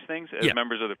going to these things as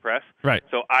members of the press. Right.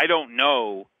 So I don't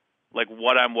know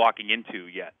what I'm walking into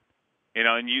yet.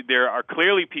 And there are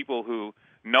clearly people who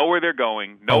know where they're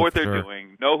going, know what they're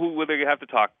doing, know who they have to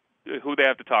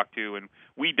talk to, and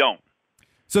we don't.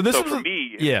 So for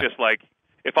me, it's just like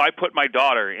if I put my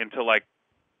daughter into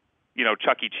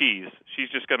Chuck E. Cheese, she's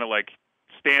just gonna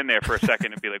stand there for a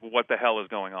second and be like, what the hell is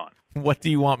going on? What do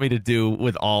you want me to do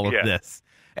with all of this?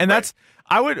 And that's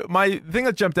my thing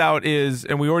that jumped out is,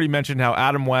 and we already mentioned how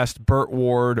Adam West, Burt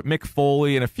Ward, Mick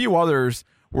Foley, and a few others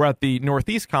were at the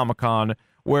Northeast Comic-Con,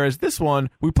 whereas this one,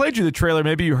 we played you the trailer,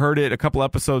 maybe you heard it a couple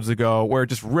episodes ago, where it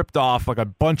just ripped off a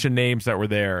bunch of names that were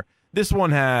there. This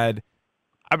one had,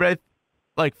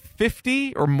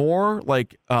 50 or more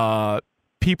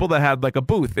people that had a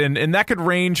booth, and that could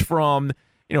range from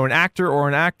an actor or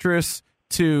an actress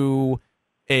to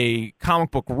a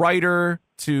comic book writer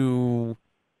to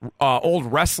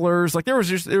old wrestlers. There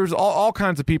was all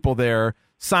kinds of people there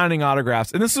signing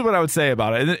autographs. And this is what I would say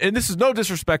about it. And this is no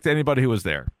disrespect to anybody who was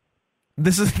there.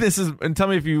 This is, and tell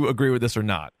me if you agree with this or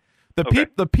not.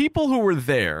 The people who were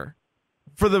there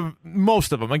for the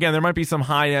most of them, again, there might be some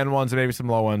high-end ones and maybe some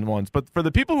low-end ones, but for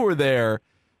the people who are there,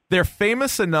 they're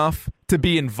famous enough to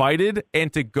be invited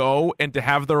and to go and to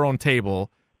have their own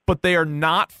table, but they are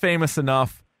not famous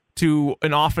enough to,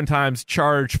 and oftentimes,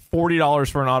 charge $40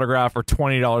 for an autograph or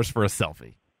 $20 for a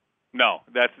selfie. No,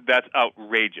 that's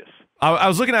outrageous. I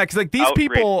was looking at it because like these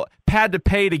Outrageous. people had to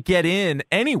pay to get in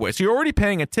anyway, so you're already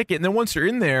paying a ticket, and then once you're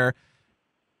in there,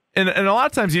 and a lot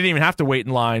of times you didn't even have to wait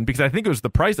in line because I think it was the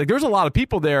price. Like there's a lot of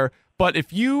people there, but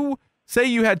if you say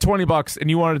you had $20 and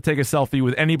you wanted to take a selfie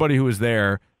with anybody who was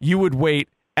there, you would wait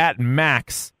at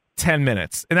max 10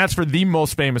 minutes, and that's for the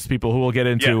most famous people who we'll get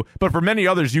into. Yeah. But for many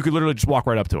others, you could literally just walk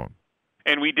right up to them.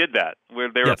 And we did that,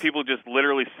 where there were Yes. people just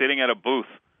literally sitting at a booth.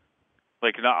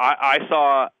 Like now, I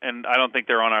saw, and I don't think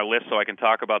they're on our list, so I can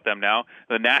talk about them now.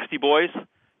 The Nasty Boys,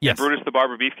 Yes. Brutus the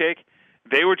Barber Beefcake,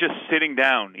 they were just sitting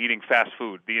down eating fast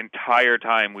food the entire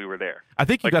time we were there. I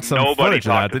think you Like, got some nobody footage of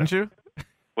that, talked to didn't you?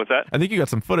 What's that? I think you got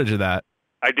some footage of that.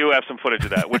 I do have some footage of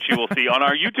that, which you will see on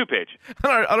our YouTube page.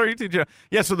 on our YouTube channel.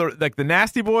 Yeah, so the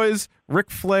Nasty Boys,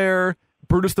 Ric Flair,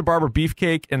 Brutus the Barber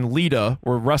Beefcake, and Lita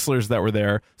were wrestlers that were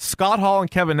there. Scott Hall and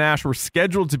Kevin Nash were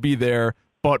scheduled to be there,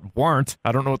 but weren't.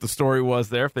 I don't know what the story was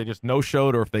there, if they just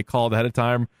no-showed or if they called ahead of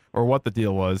time or what the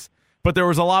deal was. But there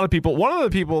was a lot of people. One of the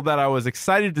people that I was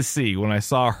excited to see when I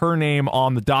saw her name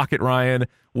on the docket, Ryan,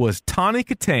 was Tawny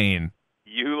Katane.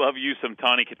 You love you some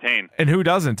Tawny Katane. And who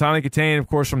doesn't? Tawny Katane, of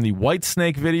course, from the White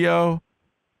Snake video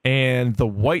and the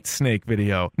White Snake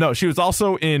video. No, she was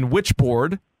also in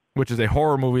Witchboard, which is a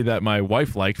horror movie that my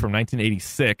wife liked from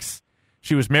 1986.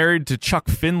 She was married to Chuck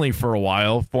Finley for a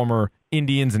while, former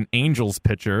Indians and Angels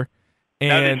pitcher.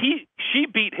 And Now, she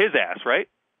beat his ass, right?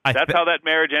 That's how that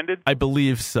marriage ended? I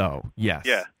believe so, yes.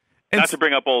 Yeah. And Not to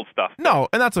bring up old stuff. No,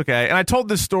 and that's okay. And I told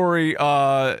this story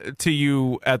to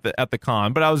you at the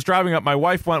con, but I was driving up. My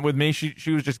wife went with me. She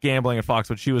was just gambling at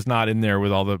Foxwood. She was not in there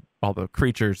with all the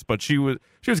creatures, but she was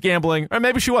gambling, or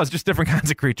maybe she was just different kinds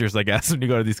of creatures, I guess, when you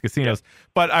go to these casinos. Yeah.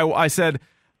 But I said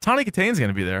Tawny Katane's going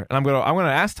to be there, and I'm going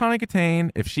to ask Tawny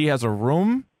Katane if she has a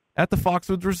room at the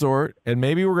Foxwoods Resort, and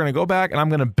maybe we're going to go back and I'm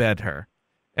going to bed her.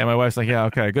 And my wife's like, yeah,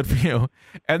 okay, good for you.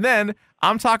 And then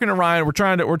I'm talking to Ryan. We're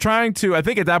trying to, I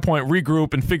think at that point,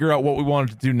 regroup and figure out what we wanted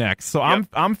to do next. So Yep.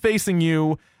 I'm facing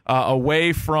you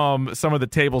away from some of the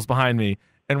tables behind me.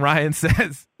 And Ryan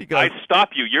says, he goes, I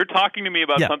stop you. You're talking to me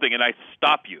about Yeah. something, and I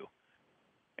stop you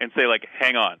and say, like,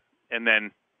 hang on. And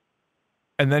then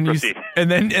you, proceed.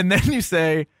 and then you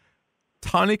say,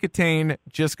 Tawny Katane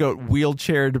just got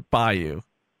wheelchaired by you.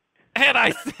 And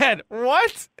I said,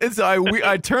 what? And so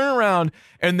I turn around,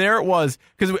 and there it was,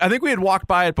 because I think we had walked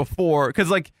by it before, because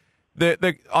like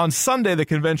the on Sunday the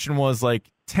convention was like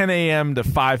 10 a.m. to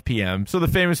 5 p.m. So the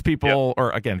famous people, Yep.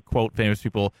 or again, quote, famous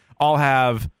people, all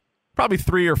have probably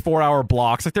 3 or 4 hour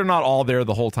blocks. Like they're not all there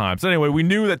the whole time. So anyway, we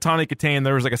knew that Tawny Katane,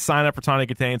 there was like a sign up for Tawny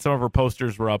Katane. Some of her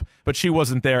posters were up, but she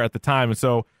wasn't there at the time. And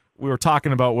so we were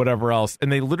talking about whatever else, and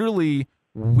they literally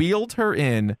wheeled her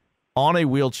in on a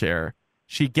wheelchair.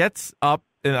 She gets up,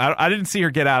 and I didn't see her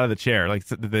get out of the chair. Like,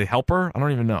 did they help her? I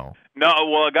don't even know. No,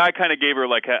 well, a guy kind of gave her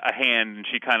like a hand, and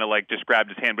she kind of like just grabbed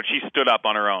his hand, but she stood up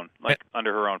on her own, like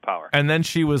under her own power. And then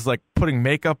she was like putting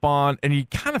makeup on, and you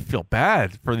kind of feel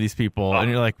bad for these people. And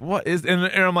you're like, what is, and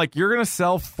I'm like, you're going to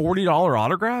sell $40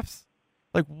 autographs?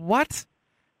 Like, what?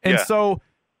 And Yeah. so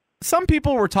some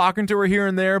people were talking to her here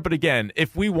and there, but again,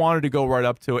 if we wanted to go right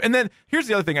up to it, and then here's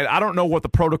the other thing, I don't know what the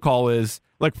protocol is.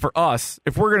 Like for us,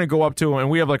 if we're going to go up to them and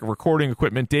we have like a recording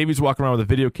equipment, Davey's walking around with a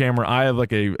video camera, I have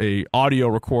like a audio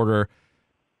recorder.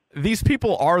 These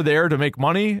people are there to make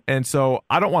money, and so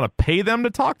I don't want to pay them to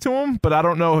talk to them, but I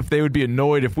don't know if they would be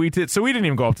annoyed if we did. So we didn't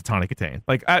even go up to Tawny Katane.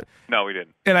 Like, No, we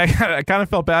didn't. and I kind of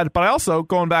felt bad, but I also,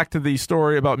 going back to the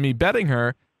story about me betting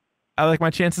her, I like my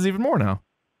chances even more now.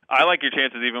 I like your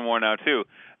chances even more now too.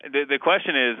 The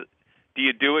question is, do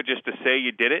you do it just to say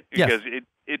you did it? Yes. Because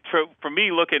it for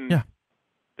me looking, Yeah.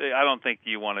 I don't think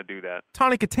you want to do that.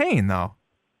 Tawny Katane, though.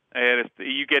 And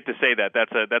you get to say that.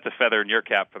 That's a feather in your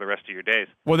cap for the rest of your days.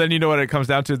 Well, then you know what it comes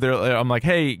down to. I'm like,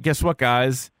 hey, guess what,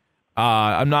 guys?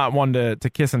 I'm not one to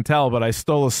kiss and tell, but I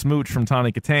stole a smooch from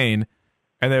Tawny Katane.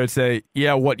 And they would say,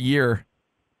 yeah, what year?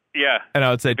 Yeah. And I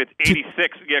would say, If it's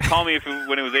 86, yeah, call me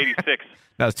when it was 86.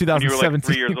 No, it's When you were 2017. like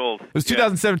 3 years old. It was Yeah.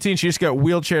 2017. She just got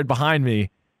wheelchaired behind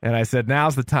me, and I said,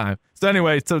 now's the time. So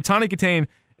anyway, Tawny Katane,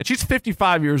 and she's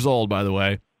 55 years old, by the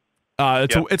way.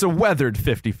 It's a weathered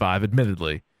 55,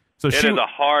 admittedly. So It is a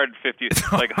hard 50,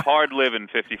 like hard living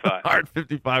 55. hard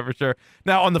 55 for sure.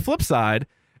 Now, on the flip side,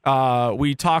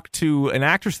 we talked to an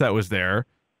actress that was there,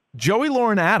 Joey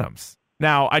Lauren Adams.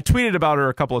 Now, I tweeted about her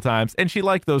a couple of times, and she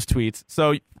liked those tweets.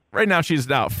 So right now, she's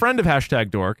now a friend of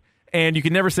 #Dork. And you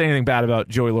can never say anything bad about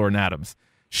Joey Lauren Adams.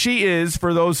 She is,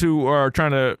 for those who are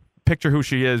trying to picture who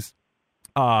she is,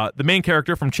 the main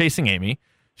character from Chasing Amy.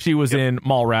 She was in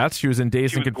Mallrats. She was in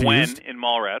Dazed and Confused. Gwen in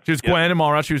Mallrats. She was Gwen in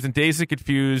Mallrats. She was in Dazed and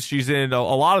Confused. She's in a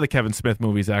lot of the Kevin Smith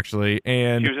movies, actually.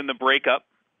 And she was in The Breakup.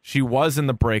 She was in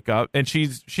The Breakup, and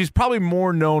she's probably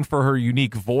more known for her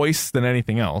unique voice than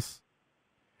anything else.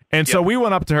 And so we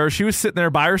went up to her. She was sitting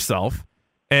there by herself,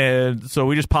 and so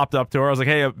we just popped up to her. I was like,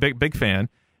 "Hey, a big fan,"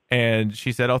 and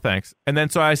she said, "Oh, thanks." And then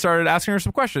so I started asking her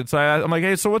some questions. So I'm like,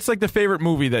 "Hey, so what's like the favorite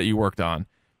movie that you worked on?"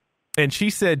 And she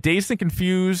said Dazed and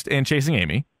Confused and Chasing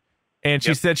Amy. And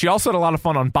she said she also had a lot of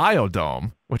fun on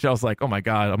Biodome, which I was like, oh, my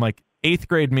God. I'm like, 8th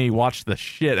grade me watched the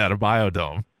shit out of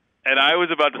Biodome. And I was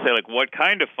about to say, like, what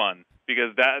kind of fun?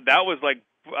 Because that was, like,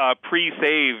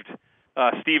 pre-saved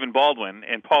Stephen Baldwin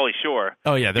and Pauly Shore.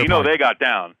 Oh, yeah. They got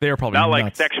down. They were probably not nuts.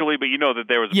 like sexually, but you know that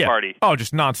there was a party. Oh,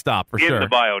 just nonstop, for sure. In the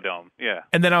Biodome, yeah.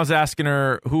 And then I was asking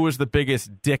her who was the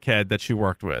biggest dickhead that she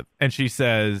worked with. And she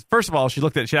says, first of all, she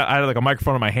looked at, I had like a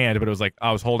microphone in my hand, but it was like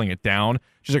I was holding it down.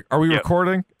 She's like, are we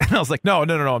recording? And I was like, no,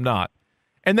 I'm not.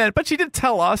 And then, but she did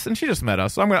tell us, and she just met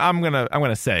us. So I'm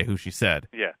gonna say who she said.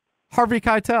 Yeah. Harvey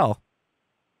Keitel.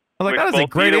 I was like, that is a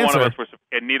great answer.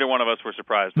 And neither one of us were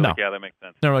surprised. We're like, yeah, that makes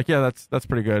sense. They were like, yeah, that's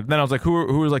pretty good. And then I was like,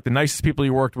 who was like the nicest people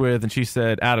you worked with? And she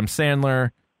said Adam Sandler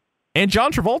and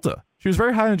John Travolta. She was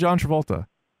very high on John Travolta.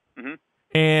 Mm-hmm.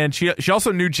 And she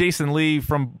also knew Jason Lee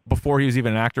from before he was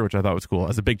even an actor, which I thought was cool. I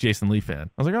was a big Jason Lee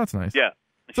fan. I was like, oh, that's nice. Yeah.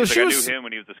 So I knew him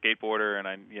when he was a skateboarder,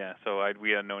 and we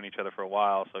had known each other for a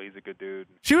while, so he's a good dude.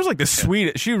 She was like the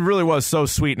sweet. She really was so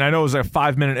sweet, and I know it was a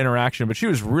 5-minute interaction, but she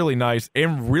was really nice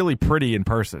and really pretty in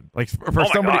person. Like for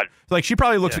somebody, God. like she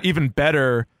probably looks even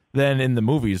better than in the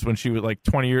movies when she was like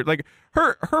 20 years. Like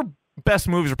her best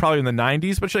movies are probably in the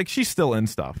 90s, but she's still in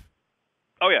stuff.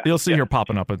 Oh yeah, you'll see her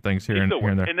popping up in things here and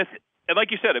there. And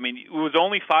like you said, I mean, it was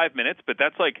only 5 minutes, but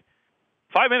that's like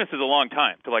 5 minutes is a long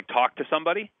time to like talk to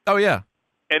somebody. Oh yeah.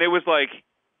 And it was like,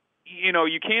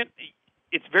 you can't,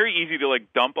 it's very easy to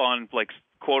like dump on like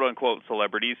quote unquote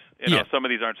celebrities. Some of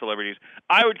these aren't celebrities.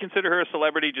 I would consider her a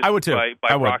celebrity just by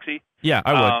proxy. Yeah,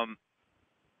 I would.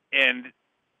 And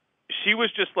she was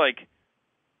just like,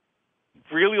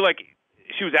 really like,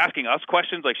 she was asking us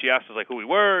questions. Like she asked us like who we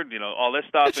were, all this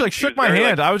stuff. She like shook my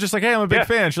hand. I was just like, hey, I'm a big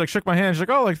fan. She like shook my hand. She's like,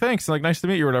 oh, like thanks. And, like nice to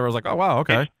meet you or whatever. I was like, oh wow,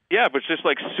 okay. But it's just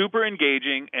like super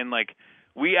engaging and like,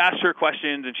 we asked her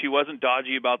questions, and she wasn't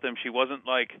dodgy about them. She wasn't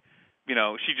like,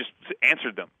 she just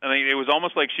answered them. I mean, it was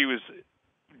almost like she was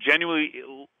genuinely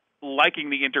liking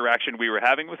the interaction we were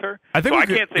having with her. I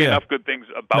can't say enough good things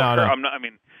about her. No.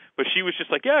 But she was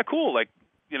just like, yeah, cool. Like,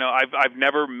 I've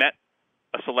never met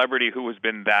a celebrity who has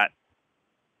been that.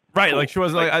 Right, cool. like she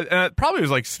was like, and it probably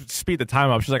was like speed the time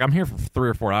up. She's like, I'm here for 3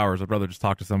 or 4 hours. I'd rather just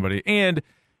talk to somebody. And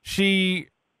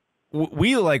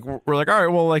we like were like, all right,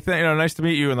 well, like nice to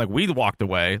meet you, and like we walked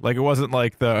away. Like it wasn't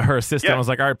like her assistant was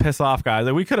like, all right, piss off, guys.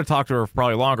 Like we could have talked to her for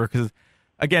probably longer because,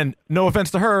 again, no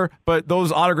offense to her, but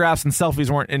those autographs and selfies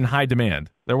weren't in high demand.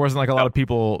 There wasn't like a lot of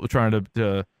people trying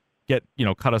to get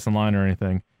cut us in line or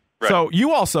anything. Right.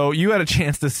 So you had a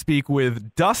chance to speak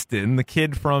with Dustin, the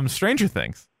kid from Stranger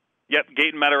Things. Yep,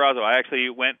 Gaten Matarazzo. I actually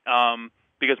went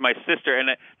because my sister, and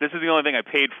this is the only thing I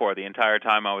paid for the entire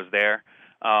time I was there.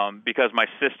 Because my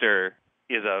sister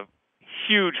is a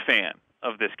huge fan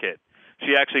of this kid.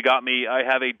 She actually got me, I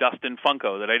have a Dustin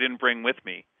Funko that I didn't bring with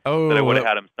me that I would have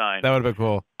had him sign. That would have been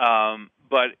cool.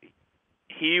 But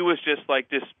he was just like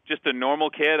just a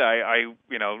normal kid. I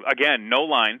again, no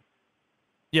line.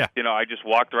 Yeah. I just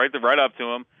walked right up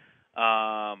to him.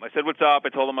 I said, what's up? I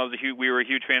told him we were a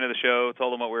huge fan of the show,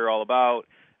 told him what we were all about.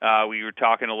 We were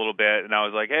talking a little bit, and I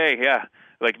was like, hey, yeah,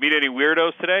 like meet any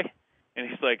weirdos today? And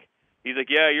he's like,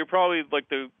 yeah, you're probably like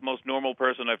the most normal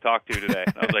person I've talked to today.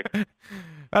 And I was like,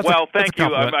 well, thank you.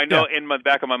 I know in the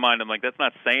back of my mind, I'm like, that's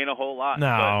not saying a whole lot.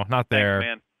 No, not there. Thanks,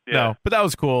 man. Yeah. No, but that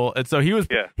was cool. And so he was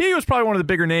probably one of the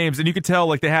bigger names. And you could tell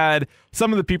like they had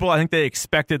some of the people I think they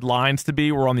expected lines to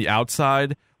be were on the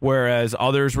outside, whereas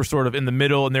others were sort of in the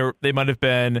middle, and they might have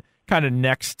been kind of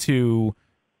next to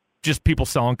just people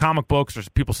selling comic books or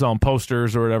people selling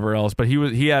posters or whatever else. But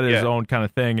he had his own kind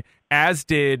of thing, as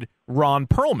did Ron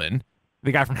Perlman,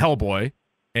 the guy from Hellboy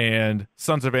and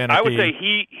Sons of Anarchy. I would say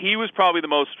he was probably the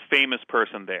most famous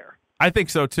person there. I think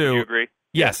so, too. Do you agree?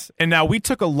 Yes. And now we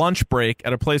took a lunch break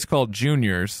at a place called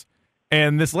Junior's,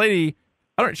 and this lady,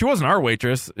 she wasn't our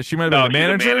waitress. She might have been the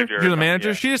manager. She was the manager.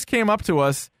 Yeah. She just came up to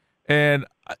us, and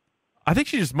I think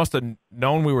she just must have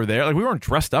known we were there. Like, we weren't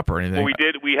dressed up or anything. Well, we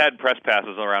did. We had press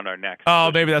passes around our necks.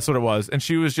 Oh, maybe that's what it was. And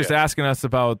she was just asking us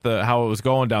about how it was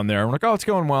going down there. I'm like, oh, it's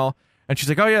going well. And she's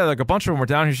like, oh, yeah, like a bunch of them were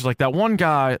down here. She's like, that one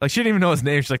guy, like she didn't even know his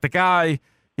name. She's like, the guy,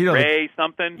 Ray like,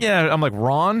 something? Yeah, I'm like,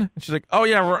 Ron? And she's like, oh,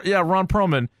 yeah, Ron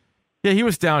Perlman. Yeah, he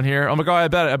was down here. I'm like, oh, I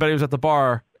bet he was at the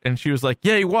bar. And she was like,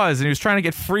 yeah, he was. And he was trying to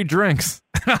get free drinks.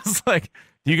 And I was like,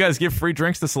 do you guys give free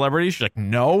drinks to celebrities? She's like,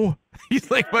 no. He's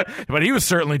like, but he was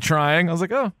certainly trying. I was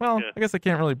like, oh, well, I guess I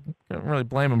can't really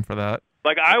blame him for that.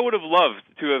 Like, I would have loved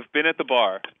to have been at the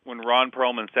bar when Ron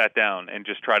Perlman sat down and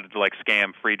just tried to, like,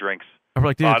 scam free drinks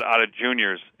like, out of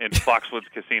juniors in Foxwoods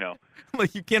Casino.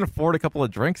 Like, you can't afford a couple of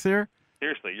drinks here?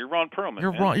 Seriously, you're Ron Perlman.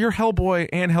 You're Hellboy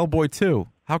and Hellboy 2.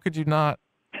 How could you not?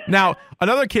 Now,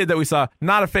 another kid that we saw,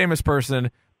 not a famous person,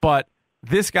 but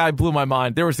this guy blew my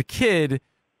mind. There was a kid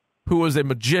who was a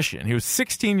magician. He was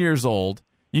 16 years old.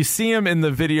 You see him in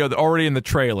the video already in the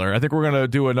trailer. I think we're going to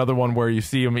do another one where you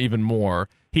see him even more.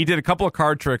 He did a couple of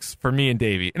card tricks for me and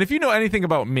Davey. And if you know anything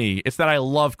about me, it's that I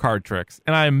love card tricks.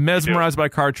 And I am mesmerized by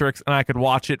card tricks, and I could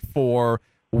watch it for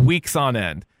weeks on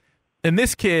end. And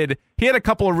this kid, he had a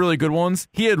couple of really good ones.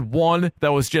 He had one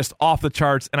that was just off the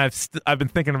charts, and I've been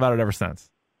thinking about it ever since.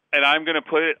 And I'm going to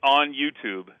put it on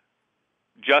YouTube.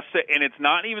 And it's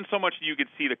not even so much you could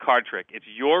see the card trick. It's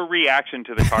your reaction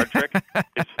to the card trick.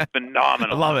 It's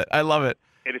phenomenal. I love it.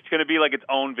 And it's going to be like its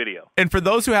own video. And for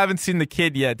those who haven't seen the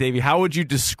kid yet, Davey, how would you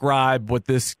describe what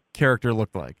this character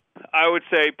looked like? I would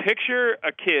say picture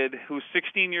a kid who's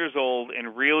 16 years old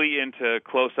and really into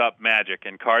close-up magic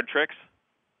and card tricks.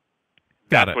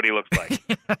 That's what he looks like.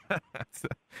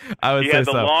 He had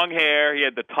the long hair, he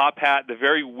had the top hat, the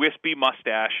very wispy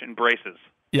mustache, and braces.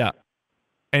 Yeah.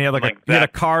 And he had he had a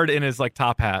card in his like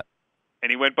top hat. And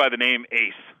he went by the name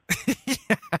Ace.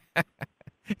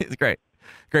 It's great.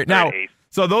 Now,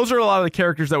 so those are a lot of the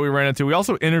characters that we ran into. We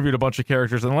also interviewed a bunch of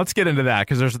characters, and let's get into that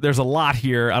because there's a lot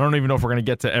here. I don't even know if we're going to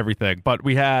get to everything, but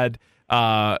we had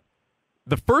the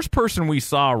first person we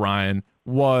saw, Ryan,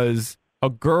 was a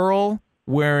girl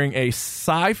wearing a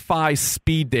sci-fi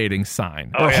speed dating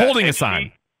sign holding a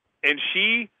sign, and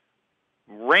she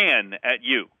ran at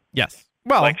you. Yes.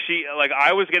 Well,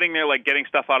 I was getting there, like getting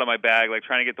stuff out of my bag, like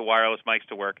trying to get the wireless mics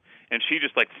to work, and she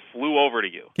just like flew over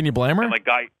to you. Can you blame her?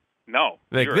 And, no.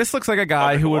 This looks like a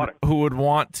guy who would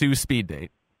want to speed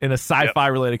date in a sci-fi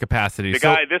related capacity. This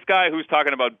guy who's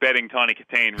talking about betting Tawny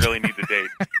Katane really needs a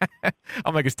date.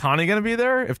 I'm like, is Tawny going to be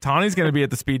there? If Tawny's going to be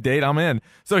at the speed date, I'm in.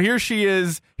 So here she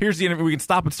is. Here's the interview. We can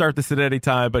stop and start this at any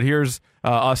time, but here's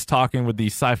us talking with the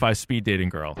sci-fi speed dating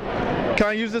girl. Can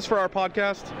I use this for our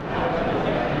podcast?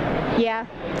 Yeah.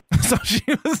 So she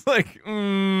was like,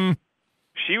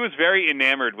 She was very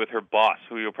enamored with her boss,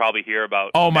 who you'll probably hear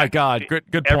about. Oh, my God. Good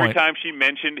point. Every time she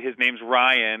mentioned his name's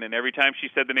Ryan, and every time she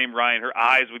said the name Ryan, her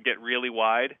eyes would get really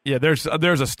wide. Yeah, there's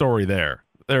a story there.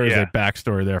 There is a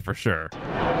backstory there for sure.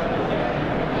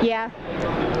 Yeah.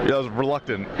 I was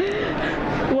reluctant.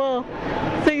 Well,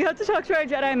 so you have to talk to our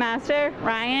Jedi Master,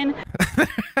 Ryan.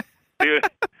 Dude,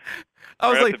 I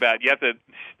was like, you have to.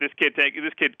 This kid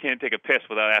can't take a piss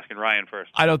without asking Ryan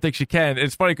first. I don't think she can.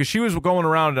 It's funny because she was going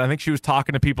around, and I think she was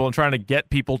talking to people and trying to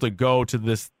get people to go to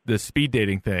this speed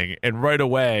dating thing. And right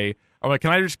away, I'm like,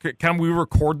 can we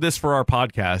record this for our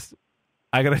podcast?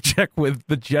 I gotta check with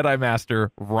the Jedi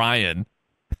Master, Ryan.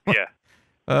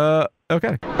 Yeah.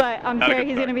 Okay. But I'm sure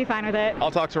he's gonna be fine with it.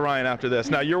 I'll talk to Ryan after this.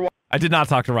 Now I did not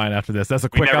talk to Ryan after this. That's a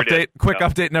quick update.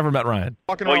 Update. Never met Ryan.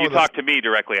 Well, you talked to me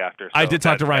directly after. So I did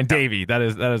talk to Ryan Davey. That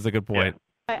is a good point. Yeah.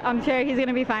 I'm sure he's going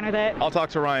to be fine with it. I'll talk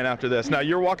to Ryan after this. Now,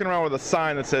 you're walking around with a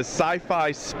sign that says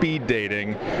sci-fi speed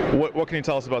dating. What can you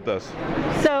tell us about this?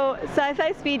 So,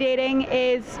 sci-fi speed dating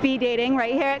is speed dating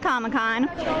right here at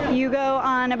Comic-Con. You go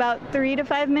on about 3 to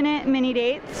 5 minute mini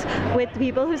dates with the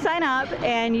people who sign up,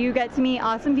 and you get to meet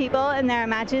awesome people, and there are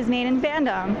matches made in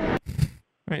fandom.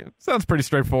 Sounds pretty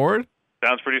straightforward.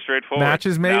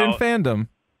 Matches made in fandom.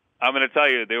 I'm going to tell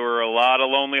you, there were a lot of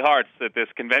lonely hearts at this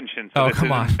convention, so this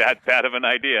isn't that bad of an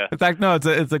idea. In fact, no,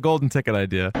 it's a golden ticket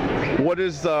idea. What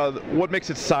makes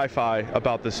it sci-fi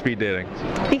about this speed dating?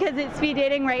 Because it's speed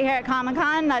dating right here at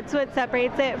Comic-Con. That's what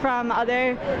separates it from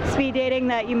other speed dating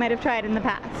that you might have tried in the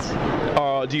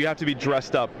past. Do you have to be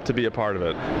dressed up to be a part of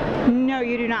it? No,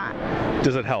 you do not.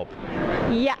 Does it help?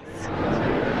 Yes.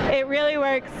 It really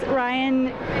works. Ryan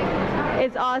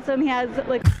is awesome. He has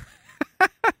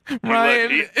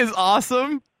Ryan is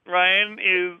awesome. Ryan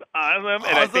is awesome.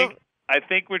 And I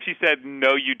think when she said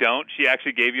no you don't, she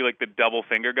actually gave you like the double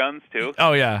finger guns too.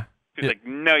 Oh yeah. She's like,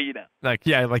 no you don't. Like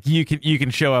you can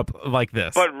show up like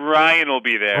this. But Ryan will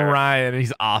be there. Ryan,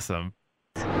 he's awesome.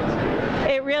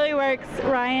 It really works.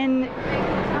 Ryan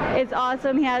is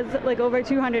awesome. He has like over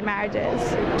 200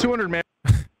 marriages. 200 marriages.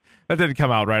 That didn't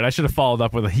come out right. I should have followed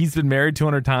up with he's been married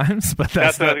 200 times, but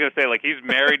That's what I was going to say. Like, he's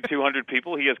married 200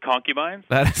 people. He has concubines.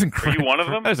 That is incredible. Are you one of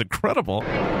them? That is incredible.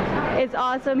 It's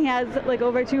awesome. He has like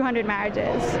over 200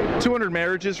 marriages. 200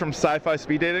 marriages from sci-fi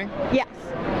speed dating? Yes.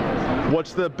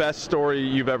 What's the best story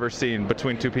you've ever seen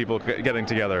between two people getting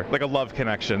together? Like a love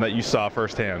connection that you saw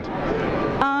firsthand?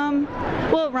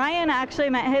 Well, Ryan actually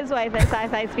met his wife at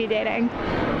Sci-Fi Speed Dating.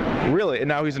 Really? And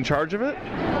now he's in charge of it?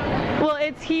 Well,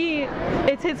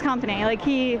 it's his company. Like,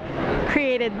 he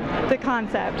created the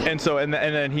concept. And so, and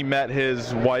then he met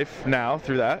his wife now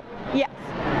through that? Yes.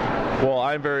 Well,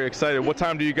 I'm very excited. What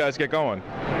time do you guys get going?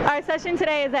 Our session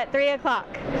today is at 3 o'clock.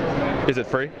 Is it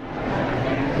free?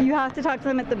 You have to talk to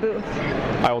them at the booth.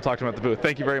 I will talk to him at the booth.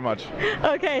 Thank you very much.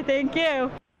 Okay, thank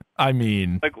you. I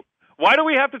mean, Like, why do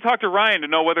we have to talk to Ryan to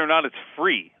know whether or not it's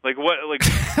free? Like, what? Like,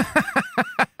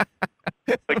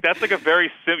 like that's like a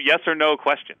very yes or no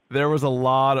question. there was a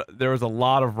lot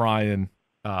of Ryan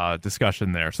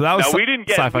discussion there. So that was Now, we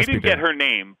didn't get her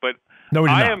name, but no, we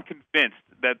did I not. am convinced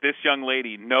that this young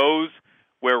lady knows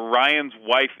where Ryan's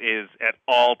wife is at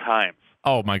all times.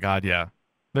 Oh my God, yeah.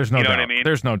 There's no You know doubt. what I mean?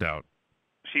 There's no doubt.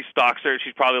 She stalks her.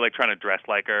 She's probably like trying to dress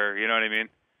like her. You know what I mean?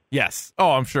 Yes.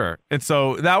 Oh, I'm sure. And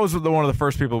so that was one of the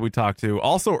first people we talked to.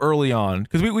 Also early on,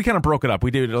 because we kind of broke it up.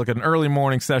 We did like an early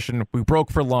morning session. We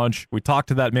broke for lunch. We talked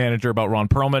to that manager about Ron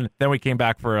Perlman. Then we came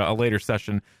back for a later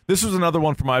session. This was another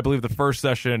one from, I believe, the first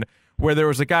session where there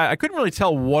was a guy. I couldn't really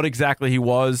tell what exactly he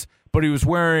was, but he was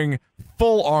wearing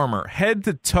full armor, head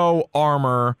to toe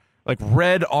armor, like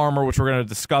red armor, which we're going to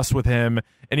discuss with him.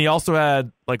 And he also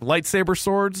had like lightsaber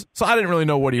swords. So I didn't really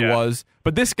know what he was.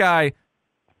 But this guy,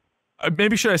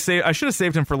 maybe I should have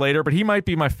saved him for later, but he might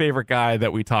be my favorite guy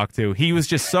that we talked to. He was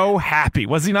just so happy.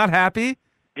 Was he not happy?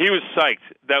 He was psyched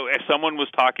that if someone was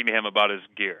talking to him about his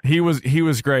gear. He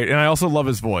was great. And I also love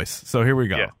his voice. So here we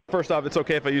go. Yeah. First off, it's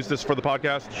okay if I use this for the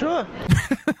podcast? Sure.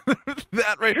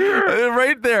 That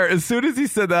right there. As soon as he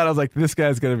said that, I was like, this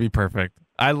guy's going to be perfect.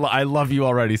 I love you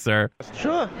already, sir.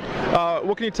 Sure.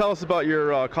 What can you tell us about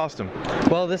your costume?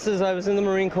 Well, I was in the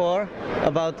Marine Corps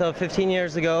about 15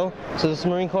 years ago. So this is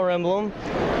Marine Corps emblem.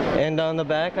 And on the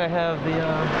back I have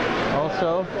the,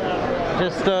 also,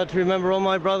 just to remember all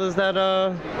my brothers that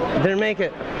didn't make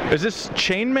it. Is this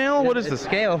chainmail? What is this?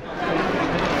 Scale.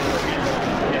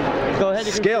 Go ahead,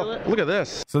 you can feel Scale. it. Look at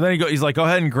this. So then he's like, go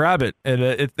ahead and grab it.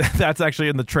 And that's actually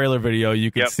in the trailer video. You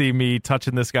can Yep. see me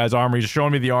touching this guy's armor. He's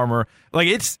showing me the armor. Like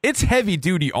it's heavy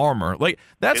duty armor. Like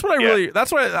that's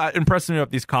what impressed me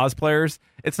about these cosplayers.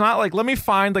 It's not like, let me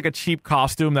find like a cheap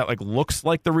costume that like looks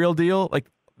like the real deal. Like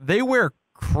they wear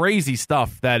crazy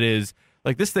stuff that is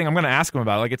like this thing. I'm going to ask him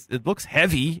about it. Like it looks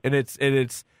heavy and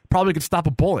it's probably could stop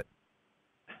a bullet.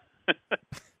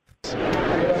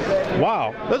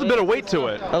 Wow, there's a bit of weight to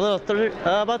it. A little,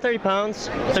 about 30 pounds.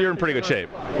 So you're in pretty good shape.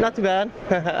 Not too bad.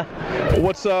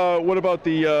 What about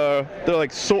the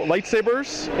like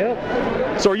lightsabers?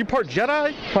 Yep. So are you part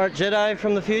Jedi? Part Jedi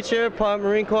from the future, part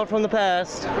Marine Corps from the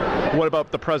past. What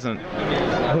about the present?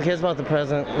 Who cares about the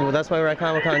present? Well, that's why we're at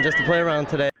Comic-Con, just to play around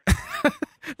today.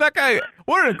 That guy,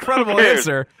 what an incredible cares?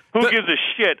 answer. Who gives a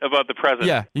shit about the present?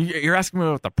 Yeah, you're asking me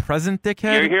about the present,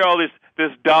 dickhead? You hear all this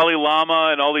Dalai Lama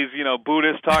and all these,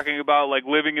 Buddhists talking about like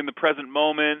living in the present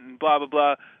moment and blah blah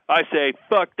blah. I say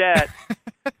fuck that.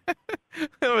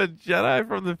 I'm a Jedi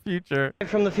from the future.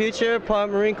 From the future,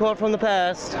 part Marine Corps from the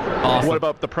past. Awesome. What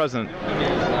about the present?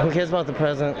 Who cares about the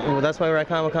present? Well, that's why we're at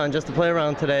Comic-Con, just to play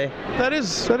around today. That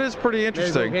is pretty There's no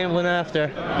interesting. gambling after.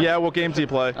 Yeah, what games do you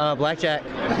play? Blackjack.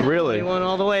 Really? 21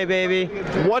 all the way, baby.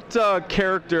 What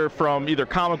character from either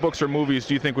comic books or movies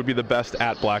do you think would be the best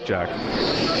at blackjack?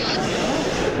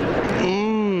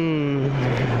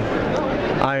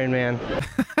 Iron Man.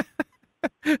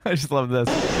 I just love this.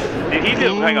 Did he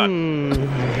do? Hang on.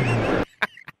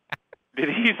 Did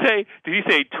he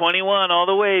say 21 all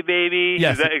the way, baby?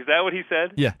 Yes. Is that what he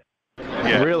said? Yeah.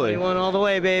 Yeah. Really? 21 all the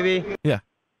way, baby. Yeah.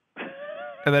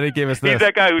 And then he gave us He's this.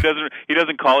 that guy who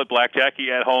doesn't call it blackjack.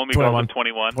 He at home he 21. calls it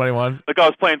 21. 21. Like I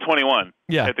was playing 21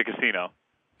 Yeah. at the casino.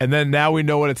 And then now we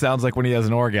know what it sounds like when he has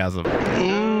an orgasm.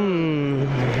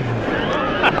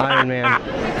 Iron Man.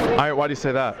 Why do you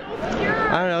say that?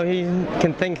 I don't know, he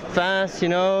can think fast, he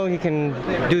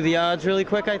can do the odds really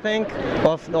quick, I think.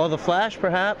 Or the Flash,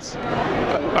 perhaps.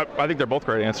 I think they're both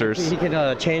great answers. He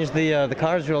can change the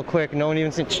cards real quick. No one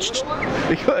even sees.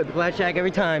 He could. Blackjack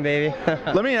every time, baby.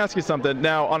 Let me ask you something.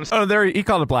 Now, on a Oh, there he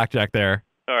called it blackjack there.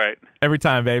 All right. Every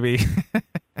time, baby.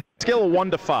 scale of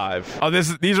 1 to 5. Oh,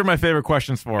 these are my favorite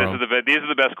questions for him. These are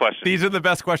the best questions. These are the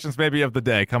best questions maybe of the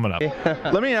day coming up.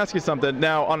 Let me ask you something.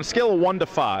 Now, on a scale of 1 to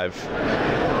 5,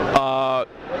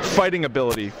 fighting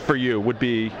ability for you would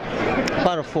be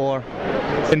About a 4.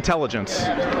 Intelligence.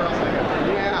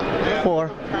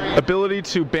 4. Ability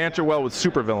to banter well with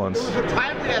supervillains.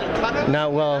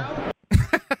 Not well.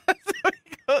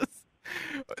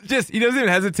 He doesn't even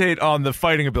hesitate on the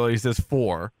fighting ability. He says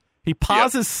 4. He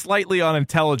pauses slightly on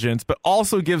intelligence, but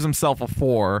also gives himself a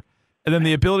 4. And then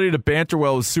the ability to banter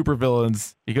well with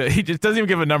supervillains, he just doesn't even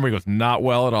give a number. He goes, not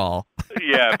well at all.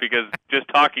 Yeah, because just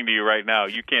talking to you right now,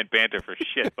 you can't banter for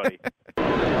shit, buddy.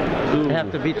 You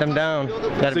have to beat them down.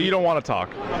 So you don't want to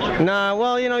talk? Nah,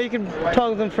 well, you can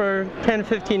talk to them for 10,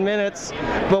 15 minutes,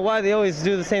 but why? They always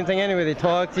do the same thing anyway. They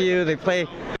talk to you, they play.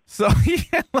 So,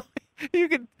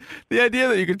 the idea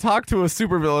that you can talk to a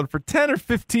supervillain for 10 or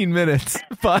 15 minutes,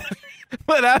 but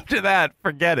after that,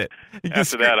 forget it.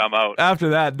 After that, I'm out. After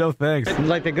that, no thanks.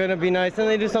 Like they're gonna be nice, and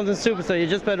they do something stupid, so you're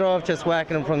just better off just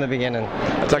whacking them from the beginning.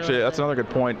 That's another good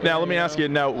point. Now, let me ask you,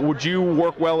 would you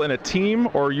work well in a team,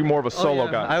 or are you more of a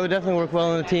solo guy? I would definitely work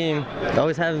well in a team.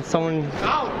 Always having someone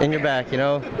in your back,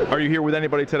 Are you here with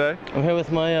anybody today? I'm here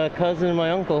with my cousin and my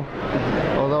uncle,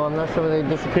 although I'm not sure where they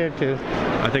disappeared to.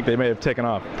 I think they may have taken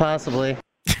off. Possibly.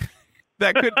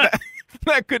 That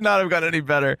could not have gotten any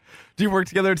better. Do you work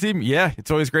together as a team? Yeah, it's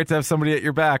always great to have somebody at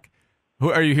your back.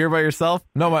 Who are you here by yourself?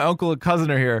 No, my uncle and cousin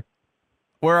are here.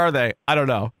 Where are they? I don't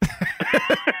know.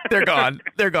 They're gone.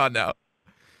 They're gone now.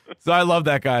 So I love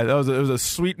that guy. It was a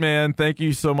sweet man. Thank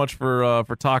you so much for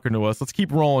talking to us. Let's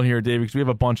keep rolling here, Dave, because we have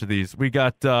a bunch of these. We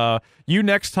got you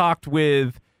next talked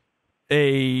with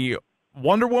a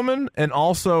Wonder Woman and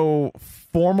also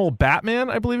formal Batman,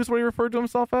 I believe is what he referred to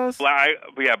himself as. Black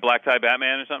Tie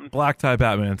Batman or something. Black Tie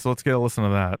Batman. So let's get a listen to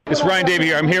that. It's Ryan Davey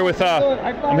here. I'm here with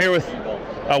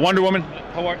Wonder Woman.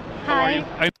 How are you?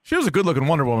 She was a good-looking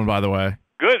Wonder Woman, by the way.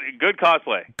 Good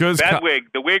cosplay. Bad wig.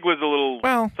 The wig was a little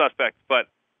suspect, but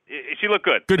she looked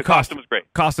good. The costume was great.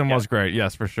 Costume was great.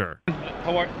 Yes, for sure.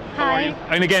 How are you?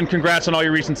 And again, congrats on all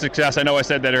your recent success. I know I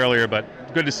said that earlier, but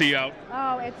good to see you out.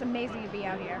 Oh, it's amazing to be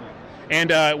out here.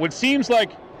 And what seems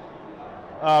like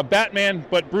Batman,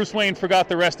 but Bruce Wayne forgot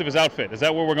the rest of his outfit. Is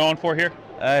that what we're going for here?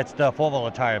 It's the formal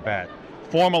attire bat.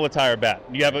 Formal attire bat.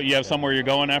 You have somewhere you're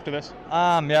going after this?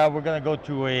 Yeah, we're gonna go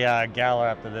to a gala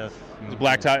after this. It's a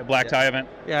black tie event?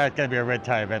 Yeah, it's gonna be a red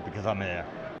tie event because I'm there.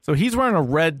 So he's wearing a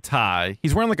red tie.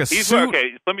 He's wearing like a suit. I'll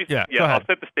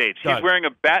set the stage. He's wearing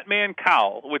a Batman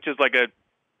cowl, which is like it's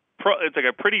like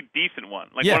a pretty decent one,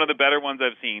 one of the better ones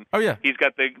I've seen. Oh yeah. He's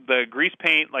got the grease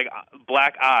paint, like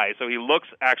black eye, so he looks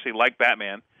actually like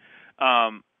Batman.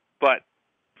 But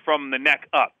from the neck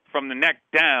up, from the neck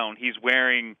down, he's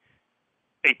wearing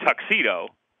a tuxedo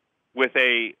with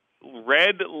a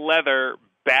red leather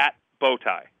bat bow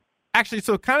tie. Actually,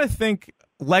 so kind of think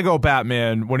Lego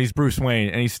Batman when he's Bruce Wayne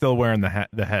and he's still wearing the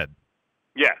head.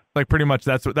 Yeah, like pretty much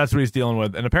that's what he's dealing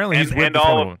with, and apparently he's with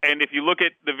and if you look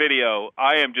at the video,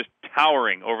 I am just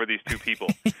towering over these two people.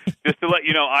 Just to let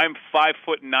you know, I'm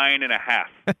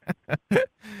 5'9.5".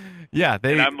 Yeah,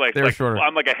 they're shorter.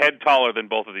 I'm like a head taller than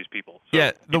both of these people. So,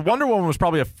 yeah, the Wonder Woman was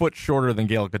probably a foot shorter than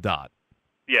Gal Gadot.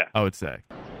 Yeah, I would say.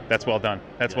 That's well done.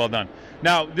 Well done.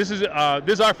 Now, this is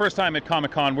our first time at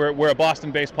Comic-Con. We're a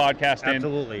Boston-based podcast.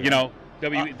 Absolutely. And,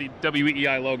 the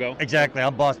WEI logo. Exactly.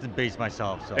 I'm Boston-based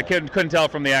myself. So. I couldn't tell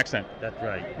from the accent. That's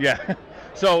right. Yeah.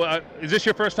 So, is this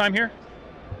your first time here?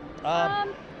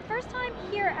 First time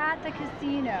here at the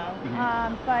casino,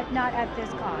 but not at this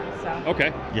con. So.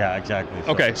 Okay. Yeah, exactly.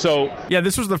 So. Okay, so yeah,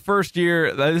 this was the first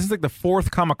year. This is like the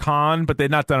fourth Comic-Con, but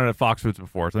they'd not done it at Foxwoods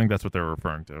before. So I think that's what they were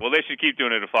referring to. Well, they should keep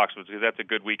doing it at Foxwoods because that's a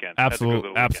good weekend.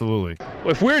 Absolutely.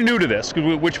 Well, if we're new to this,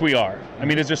 which we are, I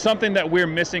mean, is there something that we're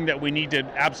missing that we need to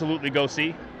absolutely go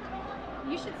see?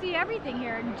 You should see everything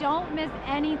here. Don't miss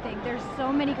anything. There's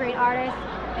so many great artists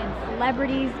and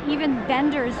celebrities, even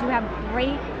vendors who have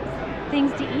great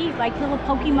things to eat, like little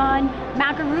Pokemon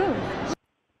macaroons.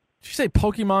 Did you say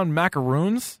Pokemon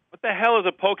macaroons? What the hell is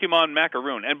a Pokemon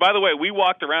macaroon? And by the way, we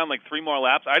walked around like 3 more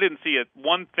laps. I didn't see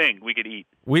one thing we could eat.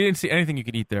 We didn't see anything you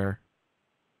could eat there.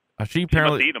 She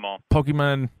apparently must eat them all.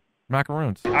 Pokemon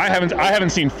macaroons. I haven't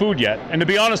seen food yet, and to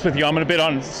be honest with you, I'm a bit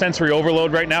on sensory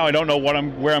overload right now. I don't know where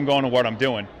I'm going and what I'm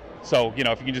doing. So if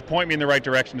you can just point me in the right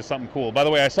direction to something cool. By the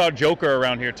way, I saw Joker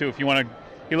around here too. If you want to.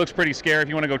 He looks pretty scared. If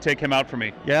you want to go take him out for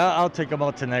me. Yeah, I'll take him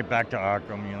out tonight back to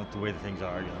Arkham, the way the things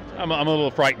are. I'm a little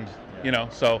frightened,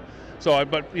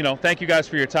 but thank you guys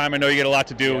for your time. I know you get a lot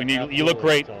to do, and you look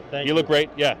great. You look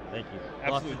great. Yeah. Thank you.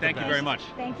 Absolutely. Thank you very much.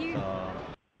 Thank you.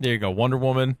 There you go. Wonder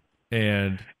Woman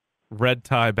and red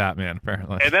tie Batman,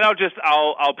 apparently. And then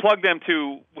I'll plug them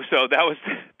too. So that was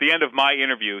the end of my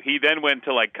interview. He then went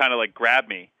to kind of grab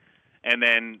me and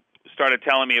then started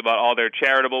telling me about all their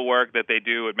charitable work that they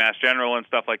do at Mass General and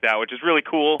stuff like that, which is really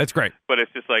cool. That's great. But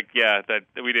it's just like, yeah, that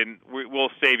we'll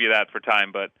save you that for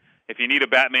time. But if you need a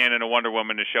Batman and a Wonder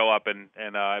Woman to show up and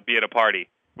be at a party,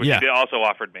 which Yeah. they also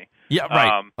offered me. Yeah,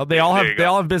 right. They all there you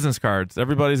go. have business cards.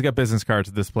 Everybody's got business cards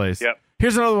at this place. Yep.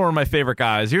 Here's another one of my favorite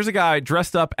guys. Here's a guy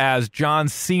dressed up as John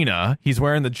Cena. He's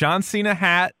wearing the John Cena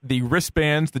hat, the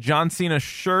wristbands, the John Cena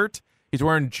shirt. He's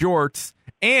wearing jorts.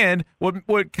 And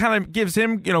what kind of gives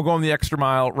him, going the extra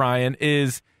mile, Ryan,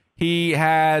 is he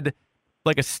had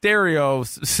like a stereo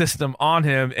system on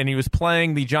him, and he was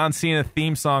playing the John Cena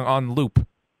theme song on loop.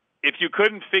 If you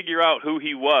couldn't figure out who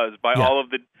he was by all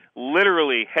of the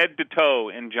literally head to toe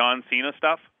in John Cena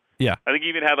stuff, Yeah. I think he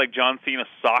even had like John Cena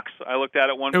socks I looked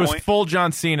at one It point. was full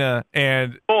John Cena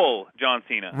and Full John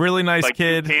Cena. Really nice like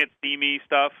kid. You can't see me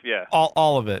stuff. Yeah.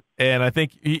 all of it. And I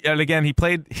think he's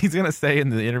going to say in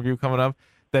the interview coming up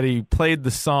that he played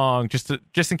the song just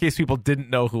in case people didn't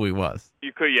know who he was.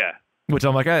 You could, yeah. Which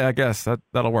I'm like, I guess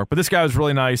that'll work. But this guy was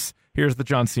really nice. Here's the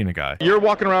John Cena guy. You're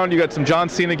walking around, you got some John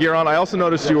Cena gear on. I also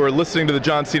noticed you were listening to the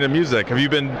John Cena music. Have you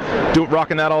been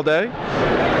rocking that all day?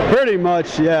 Pretty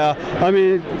much, yeah. I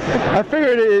mean, I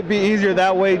figured it'd be easier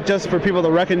that way just for people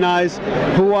to recognize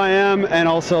who I am and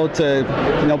also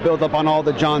to, build up on all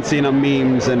the John Cena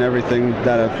memes and everything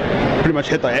that have pretty much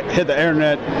hit the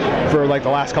internet for like the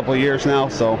last couple of years now.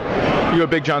 So, you a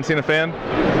big John Cena fan?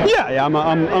 Yeah, I'm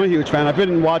a huge fan. I've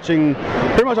been watching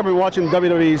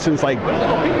WWE since like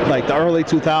the early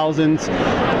 2000s,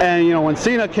 and when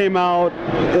Cena came out,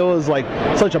 it was like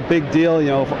such a big deal.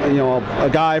 A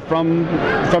guy from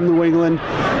New England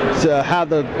to have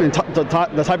the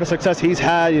type of success he's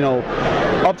had.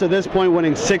 Up to this point,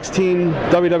 winning 16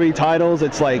 WWE titles.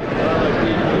 It's like,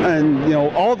 and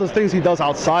all the things he does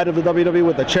outside of the WWE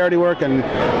with the charity work, and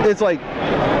it's like,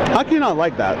 how can you not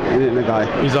like that in a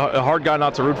guy? He's a hard guy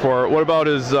not to root for. What about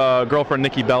his girlfriend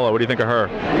Nikki Bella? What do you think of her?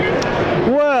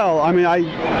 Well, I mean, I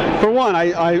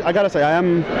gotta say,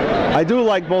 I do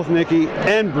like both Nikki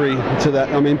and Brie to that.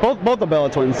 I mean, both the Bella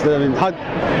twins. I mean,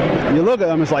 you look at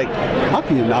them, it's like, how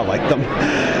can you not like them?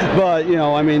 But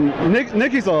I mean,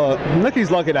 Nikki's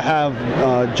lucky to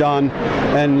have John,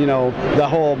 and the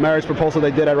whole marriage proposal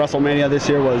they did at WrestleMania this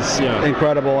year was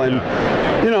incredible, and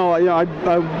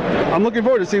I'm looking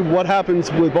forward to see what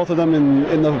happens with both of them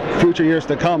in the future years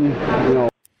to come.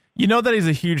 You know that he's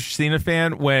a huge Cena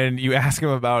fan when you ask him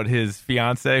about his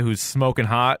fiance who's smoking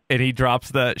hot, and he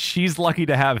drops the "she's lucky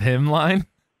to have him" line.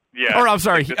 Yeah. Or I'm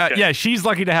sorry, she's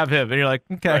lucky to have him, and you're like,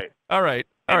 okay, all right.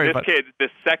 This kid, the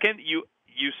second you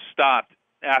stopped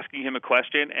asking him a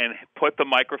question and put the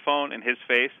microphone in his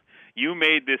face, you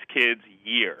made this kid's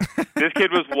year. This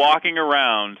kid was walking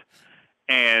around,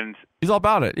 and he's all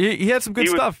about it. He had some good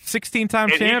stuff. 16-time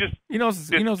champ. He knows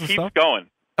the keeps stuff. Going.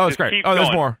 Oh, it's great. Oh,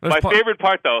 there's more. My favorite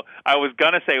part, though, I was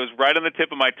going to say, it was right on the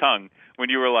tip of my tongue when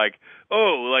you were like,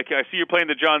 I see you're playing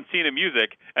the John Cena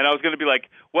music. And I was going to be like,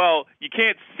 well, you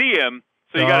can't see him,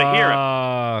 so you got to hear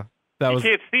him. You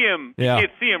can't see him. Yeah. You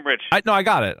can't see him, Rich. I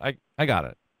got it. I got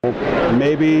it.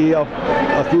 Maybe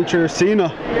a future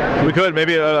Cena. We could.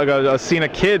 Maybe a Cena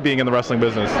kid being in the wrestling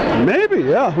business. Maybe,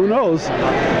 yeah. Who knows?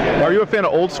 Are you a fan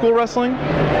of old school wrestling?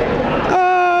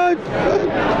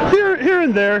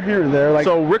 Here and there. Like,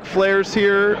 so Ric Flair's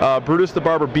here, Brutus the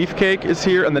Barber Beefcake is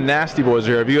here, and the Nasty Boys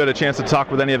are here. Have you had a chance to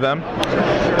talk with any of them?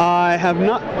 I have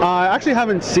not. I actually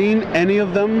haven't seen any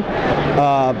of them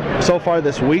so far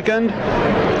this weekend.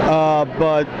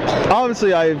 But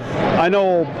obviously, I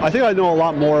think I know a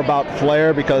lot more about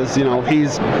Flair because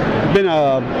he's been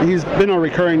a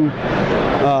recurring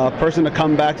person to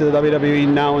come back to the WWE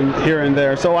now and here and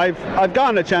there. So I've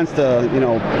gotten a chance to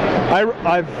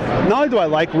I've not only do I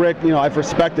like Rick, I've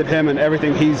respected him and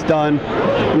everything he's done,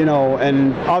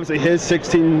 and obviously his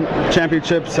 16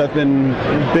 championships have been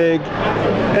big,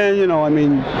 and I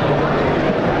mean.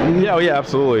 Yeah,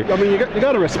 absolutely. I mean, you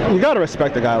gotta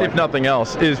respect the guy. Like if nothing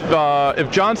else,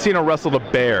 if John Cena wrestled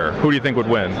a bear, who do you think would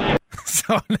win?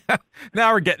 So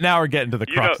now we're getting to the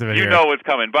crux of it. You know what's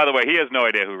coming. By the way, he has no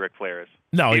idea who Ric Flair is.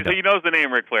 No, he knows the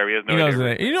name Ric Flair. He has no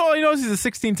idea. He knows he's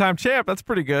a 16-time champ. That's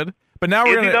pretty good. But now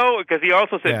we're gonna. Because he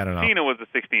also said I Cena was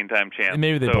a 16-time champ.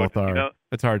 Maybe they both are.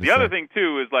 It's hard to say. The other thing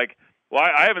too is like. Well,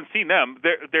 I haven't seen them.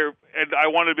 They're, and I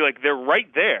wanted to be like, they're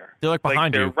right there. They're like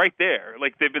behind you. They're right there.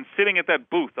 Like they've been sitting at that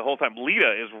booth the whole time.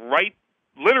 Lita is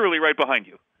literally right behind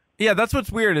you. Yeah, that's what's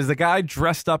weird is the guy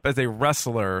dressed up as a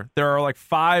wrestler. There are like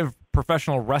 5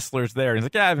 professional wrestlers there. And he's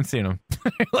like, yeah, I haven't seen him.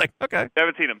 Like, okay. I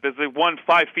haven't seen him. There's one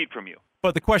 5 feet from you.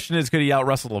 But the question is, could he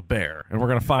out-wrestle a bear? And we're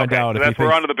going to find out. So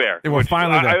we're on to the bear. We're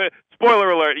finally there.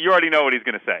 Spoiler alert, you already know what he's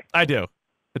going to say. I do.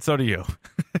 But so do you.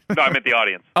 No, I meant the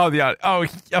audience. Oh, the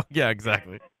audience. Oh, yeah,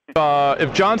 exactly.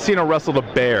 If John Cena wrestled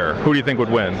a bear, who do you think would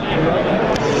win?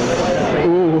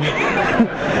 Ooh,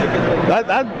 that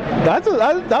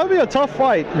would be a tough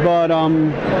fight, but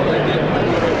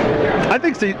I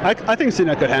think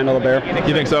Cena could handle a bear.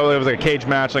 You think so? It was like a cage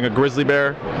match, like a grizzly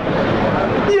bear?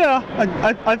 Yeah,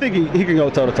 I think he can go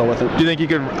toe-to-toe with it. Do you think he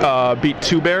could beat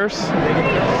two bears?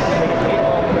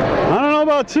 I don't know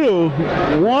about two.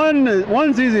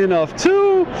 One's easy enough.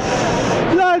 Two,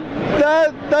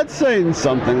 that's saying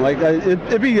something. Like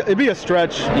it'd be a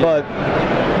stretch, but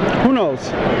who knows?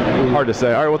 Hard to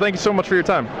say. All right, well, thank you so much for your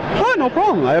time. Oh, no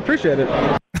problem. I appreciate it.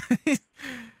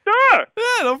 Sure.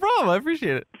 Yeah, no problem. I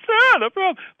appreciate it. Sure, no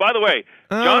problem. By the way,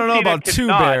 I John don't know Cena about two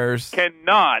bears.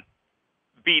 Cannot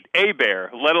beat a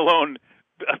bear, let alone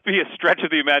be a stretch of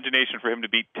the imagination for him to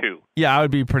beat two. Yeah, I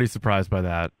would be pretty surprised by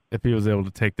that if he was able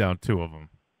to take down two of them.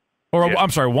 Or, yeah. I'm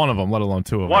sorry, one of them, let alone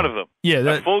two of them. One of them. Yeah.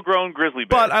 A full-grown grizzly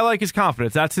bear. But I like his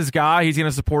confidence. That's his guy. He's going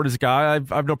to support his guy. I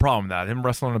have no problem with that. Him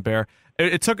wrestling a bear.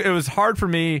 It was hard for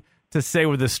me to say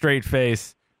with a straight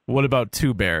face, what about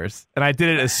two bears? And I did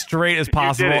it as straight as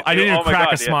possible. I didn't even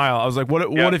crack a smile. I was like,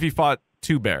 what if he fought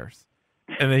two bears?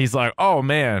 And then he's like, oh,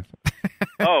 man.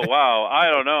 Oh, wow. I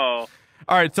don't know.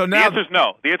 All right, so now... The answer's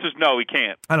no. The answer's no, he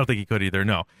can't. I don't think he could either,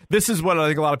 no. This is what I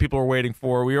think a lot of people are waiting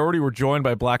for. We already were joined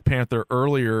by Black Panther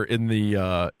earlier in the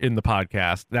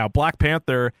podcast. Now, Black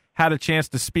Panther had a chance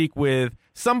to speak with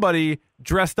somebody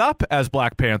dressed up as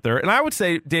Black Panther, and I would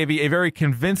say, Davey, a very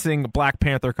convincing Black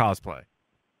Panther cosplay.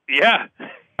 Yeah.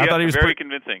 I thought he was very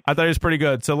convincing. I thought he was pretty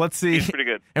good. So let's see. He's pretty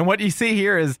good. And what you see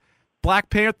here is Black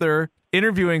Panther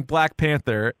interviewing Black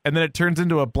Panther, and then it turns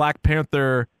into a Black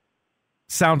Panther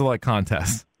sound-alike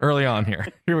contest early on here.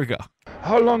 Here we go.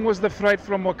 How long was the flight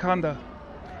from Wakanda?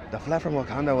 The flight from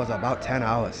Wakanda was about 10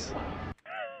 hours.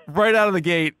 Right out of the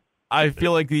gate, I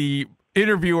feel like the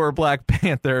interviewer Black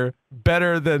Panther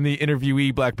better than the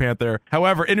interviewee Black Panther.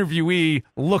 However, interviewee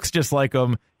looks just like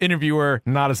him. Interviewer,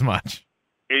 not as much.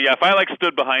 Yeah, if I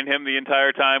stood behind him the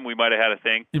entire time, we might have had a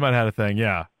thing. You might have had a thing,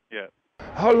 yeah. Yeah.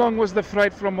 How long was the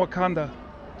flight from Wakanda?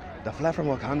 The flight from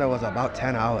Wakanda was about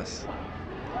 10 hours.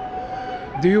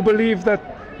 Do you believe that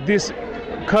this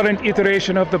current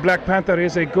iteration of the Black Panther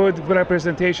is a good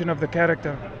representation of the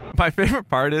character? My favorite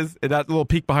part is that little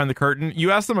peek behind the curtain.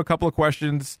 You asked him a couple of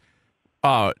questions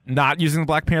not using the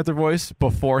Black Panther voice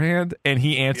beforehand, and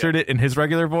he answered it in his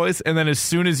regular voice. And then as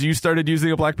soon as you started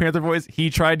using a Black Panther voice,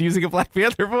 he tried using a Black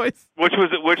Panther voice. Which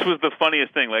was the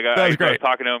funniest thing. I was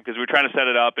talking to him because we were trying to set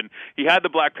it up, and he had the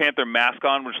Black Panther mask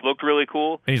on, which looked really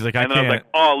cool. And he's like, I was like,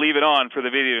 oh, leave it on for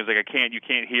the video. He's like, you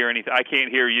can't hear anything. I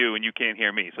can't hear you, and you can't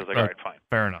hear me. So I was like, all right, fine.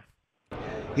 Fair enough.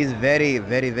 He's very,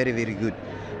 very, very, very good.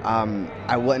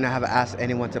 I wouldn't have asked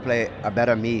anyone to play a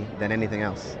better me than anything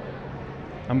else.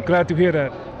 I'm glad to hear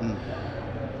that.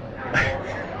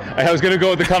 I was going to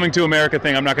go with the Coming to America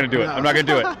thing. I'm not going to do it. I'm not going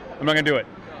to do it. I'm not going to do it.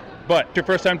 But your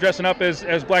first time dressing up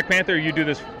as Black Panther, or you do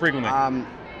this frequently?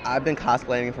 I've been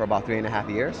cosplaying for about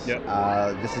 3.5 years.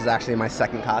 Yep. This is actually my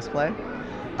second cosplay.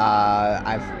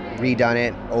 I've redone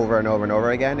it over and over and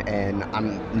over again, and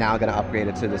I'm now going to upgrade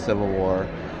it to the Civil War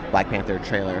Black Panther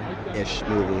trailer-ish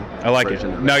movie. I like it.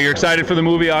 Now you're excited for the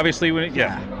movie, obviously.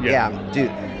 Yeah,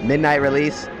 dude. Midnight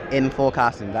release in full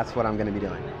costume. That's what I'm going to be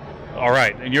doing. All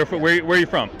right. And where are you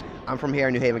from? I'm from here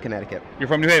in New Haven, Connecticut. You're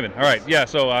from New Haven. All right. Yeah.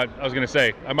 So I was going to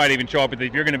say I might even show up if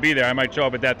you're going to be there. I might show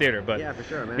up at that theater. But yeah, for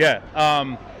sure, man.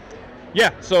 Yeah.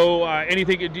 Yeah. So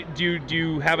anything? Do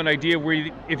you have an idea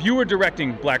if you were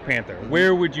directing Black Panther,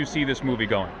 where would you see this movie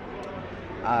going?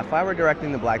 If I were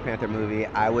directing the Black Panther movie,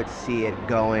 I would see it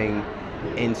going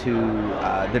into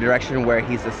the direction where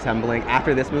he's assembling.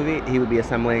 After this movie, he would be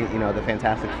assembling, the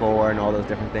Fantastic Four and all those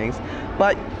different things.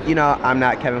 But, I'm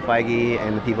not Kevin Feige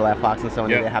and the people at Fox and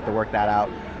Sony. They have to work that out,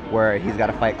 where he's got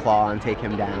to fight Claw and take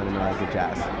him down and all that good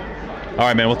jazz. All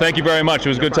right, man. Well, thank you very much. It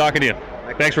was good talking to you.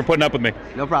 Thanks for putting up with me.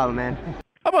 No problem, man.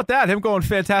 How about that? Him going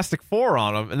Fantastic Four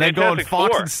on him, and then going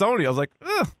Fox and Sony. I was like,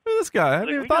 look at this guy. I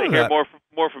hadn't even thought of that.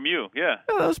 More from you, yeah.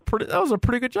 That was a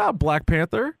pretty good job, Black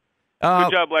Panther.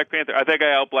 Good job, Black Panther. I think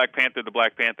I out Black Panther the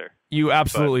Black Panther. You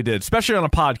absolutely did, especially on a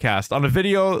podcast. On a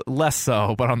video, less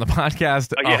so, but on the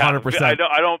podcast, 100%.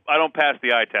 I don't pass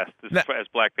the eye test as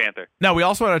Black Panther. Now, we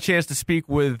also had a chance to speak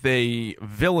with a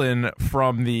villain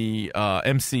from the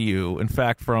MCU. In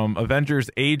fact, from Avengers: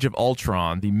 Age of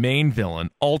Ultron, the main villain,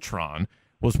 Ultron,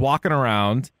 was walking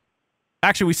around.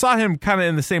 Actually, we saw him kind of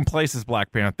in the same place as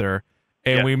Black Panther.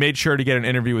 And we made sure to get an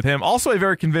interview with him. Also a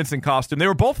very convincing costume. They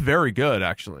were both very good,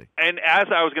 actually. And as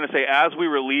I was going to say, as we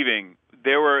were leaving,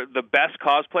 the best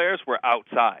cosplayers were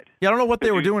outside. Yeah, I don't know what they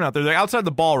were doing out there. They're outside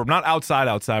the ballroom. Not outside,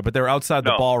 but they were outside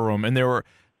the ballroom. And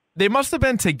they must have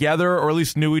been together or at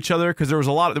least knew each other because there was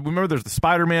a lot. Remember, there's the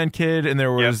Spider-Man kid and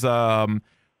there was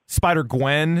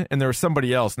Spider-Gwen and there was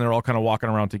somebody else, and they're all kind of walking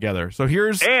around together. So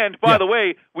here's... And, by the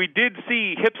way, we did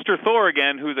see Hipster Thor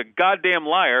again, who's a goddamn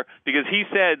liar, because he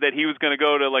said that he was going to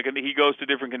go to, he goes to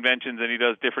different conventions and he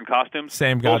does different costumes.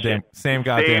 Same goddamn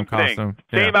costume.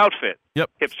 Same outfit. Yep.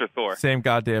 Hipster Thor. Same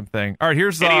goddamn thing. All right,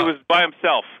 here's... And he was by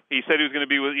himself. He said he was going to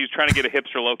be... He was trying to get a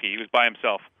hipster Loki. He was by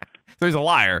himself. So he's a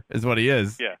liar, is what he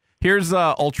is. Yeah. Here's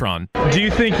Ultron. Do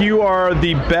you think you are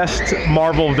the best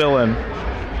Marvel villain?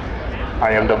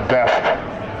 I am the best.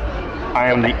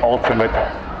 I am the ultimate.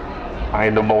 I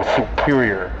am the most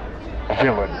superior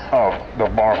villain of the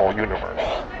Marvel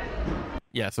Universe.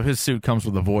 Yeah, so his suit comes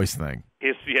with a voice thing.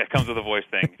 It comes with a voice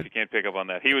thing, if you can't pick up on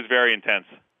that. He was very intense.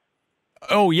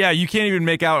 Oh, yeah, you can't even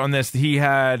make out on this. He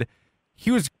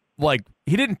was like,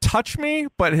 he didn't touch me,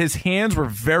 but his hands were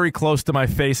very close to my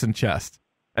face and chest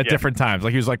at different times.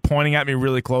 Like, he was like pointing at me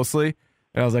really closely,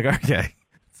 and I was like, okay,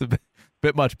 it's a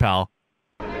bit much, pal.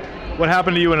 What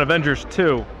happened to you in Avengers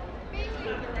 2?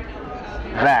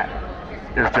 That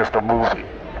is just a movie.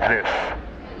 This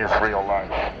is real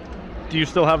life. Do you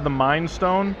still have the Mind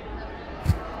Stone?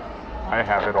 I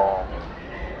have it all.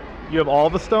 You have all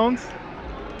the stones?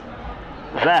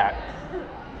 That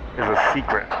is a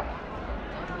secret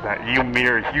that you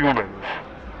mere humans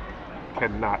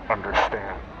cannot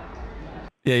understand.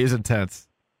 Yeah, he's intense.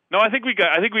 No, I think we get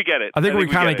it. I think we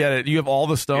kind of get it. You have all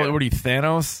the stones. Yeah. What are you,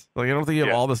 Thanos? Like, I don't think you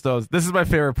have all the stones. This is my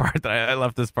favorite part. That I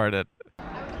left this part in.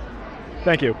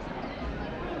 Thank you.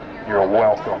 You're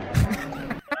welcome.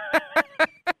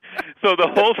 So the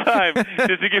whole time,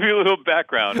 just to give you a little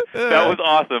background, that was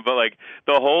awesome. But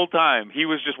the whole time, he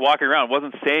was just walking around,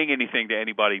 wasn't saying anything to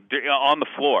anybody on the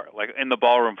floor, like in the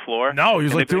ballroom floor. No, he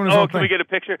was doing his own thing. Can we get a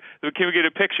picture? Can we get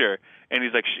a picture? And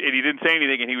he's like, and he didn't say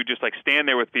anything, and he would just stand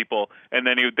there with people, and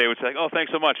then they would say, "Oh,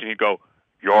 thanks so much," and he'd go,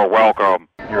 "You're welcome."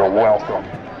 You're welcome.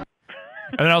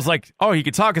 And then I was like, "Oh, he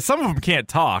could talk," because some of them can't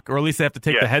talk, or at least they have to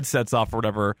take the headsets off or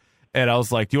whatever. And I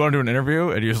was like, "Do you want to do an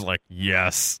interview?" And he was like,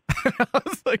 "Yes." I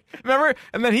was like, "Remember?"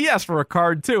 And then he asked for a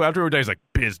card too. After we were done, he's like,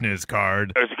 "Business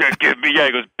card." He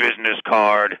goes, "Business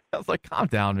card." I was like, "Calm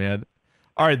down, man."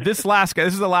 All right, this last guy.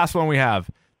 This is the last one we have.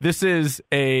 This is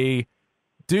a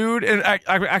dude, and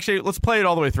actually, let's play it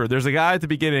all the way through. There's a guy at the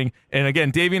beginning, and again,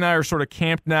 Davey and I are sort of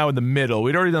camped now in the middle.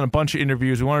 We'd already done a bunch of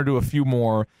interviews. We want to do a few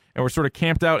more, and we're sort of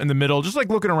camped out in the middle, just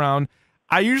looking around.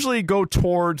 I usually go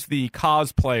towards the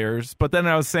cosplayers, but then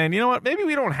I was saying, you know what? Maybe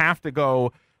we don't have to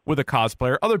go with a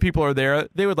cosplayer. Other people are there.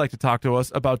 They would like to talk to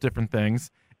us about different things.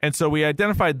 And so we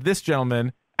identified this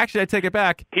gentleman. Actually, I take it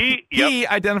back. He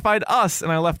identified us,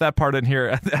 and I left that part in here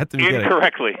at the beginning.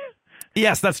 Incorrectly.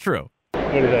 Yes, that's true.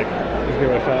 What do you think? Let's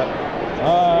give it a shot.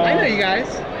 I know you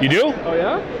guys. You do? Oh,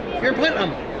 yeah? You're in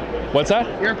Putnam. What's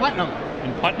that? You're in Putnam.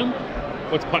 In Putnam?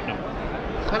 What's Putnam?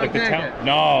 Putnam, the town?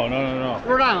 No.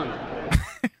 Rhode Island.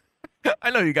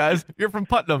 I know you guys. You're from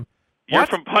Putnam. You're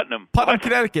from Putnam. Putnam,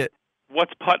 Connecticut.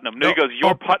 What's Putnam? No, he goes,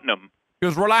 "You're Putnam." He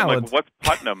goes, "Rhode Island." I'm like, "What's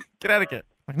Putnam?" Connecticut.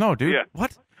 I'm like, no, dude. Yeah.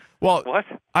 What? Well, what?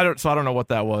 I don't know what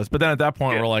that was. But then at that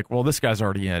point, we're like, well, this guy's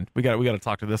already in. We got to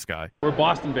talk to this guy. We're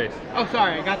Boston based. Oh,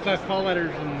 sorry. I got the call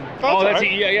letters and. Oh, that's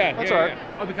right. Yeah. That's all right.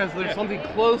 Oh, because there's something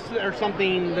close or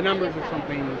something. The numbers or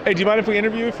something. Hey, do you mind if we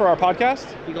interview you for our podcast?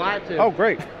 Be glad to. Oh,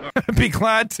 great. Be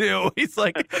glad to. He's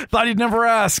like, thought he'd never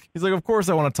ask. He's like, of course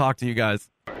I want to talk to you guys.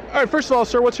 All right. First of all,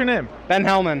 sir, what's your name? Ben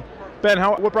Hellman. Ben,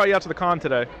 what brought you out to the con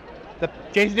today? The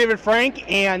Jason David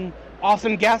Frank and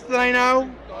awesome guests that I know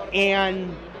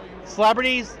and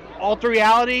celebrities, Alter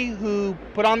Reality, who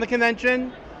put on the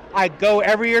convention. I go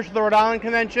every year to the Rhode Island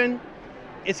convention.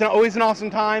 It's always an awesome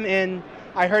time, and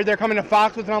I heard they're coming to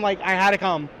Foxwoods, and I'm like, I had to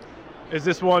come. Is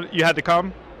this one you had to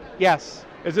come? Yes.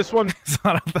 Is this one?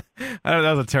 That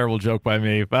was a terrible joke by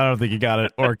me, but I don't think he got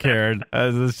it or cared.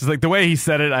 It's just like the way he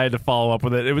said it, I had to follow up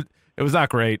with it. It was not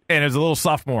great, and it was a little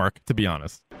sophomoric, to be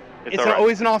honest. It's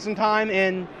always an awesome time,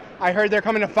 and I heard they're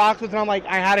coming to Foxwoods, and I'm like,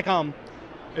 I had to come.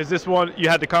 Is this one you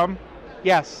had to come?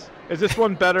 Yes. Is this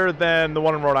one better than the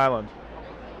one in Rhode Island?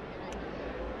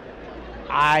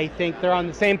 I think they're on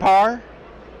the same par,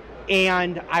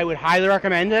 and I would highly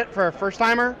recommend it for a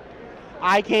first-timer.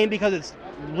 I came because it's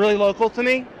really local to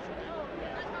me.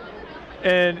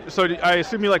 And so I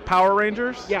assume you like Power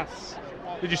Rangers? Yes.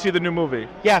 Did you see the new movie?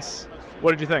 Yes.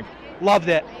 What did you think? Loved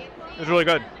it. It was really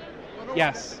good.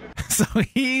 Yes. So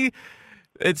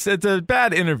it's a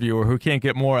bad interviewer who can't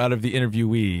get more out of the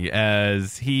interviewee,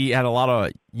 as he had a lot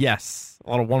of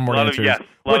one word answers.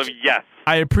 A lot of yes.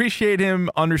 I appreciate him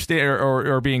understand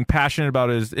or being passionate about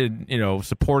his,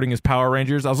 supporting his Power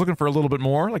Rangers. I was looking for a little bit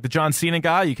more, like the John Cena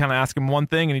guy. You kind of ask him one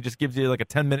thing, and he just gives you like a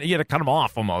 10-minute. You got to cut him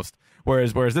off almost.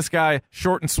 Whereas this guy,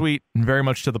 short and sweet, and very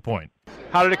much to the point.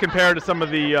 How did it compare to some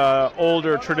of the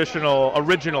older, traditional,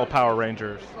 original Power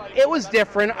Rangers? It was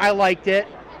different. I liked it.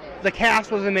 The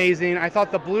cast was amazing. I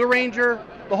thought the Blue Ranger,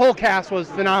 the whole cast was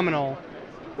phenomenal.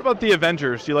 What about the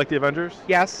Avengers? Do you like the Avengers?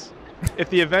 Yes.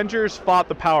 If the Avengers fought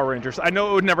the Power Rangers, I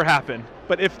know it would never happen,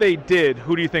 but if they did,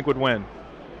 who do you think would win?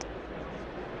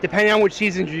 Depending on which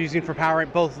seasons you're using for Power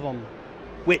Rangers, both of them.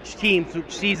 Which teams,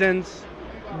 which seasons.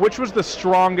 Which was the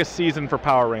strongest season for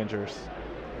Power Rangers?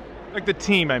 Like the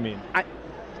team, I mean.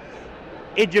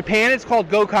 In Japan, it's called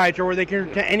Gokaiger, where they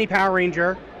can to any Power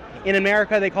Ranger. In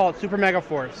America, they call it Super Mega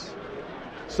Force.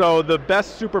 So the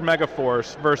best Super Mega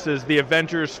Force versus the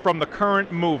Avengers from the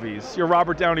current movies, your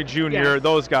Robert Downey Jr., yes.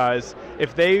 Those guys,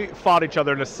 if they fought each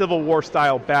other in a Civil War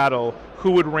style battle,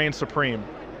 who would reign supreme?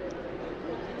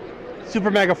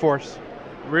 Super Mega Force.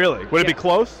 Really? Would it be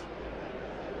close?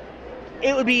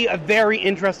 It would be a very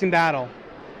interesting battle.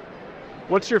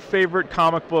 What's your favorite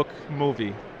comic book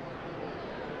movie?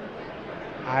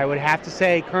 I would have to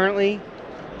say currently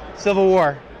Civil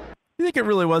War. You think it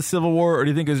really was Civil War, or do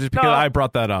you think it was just because I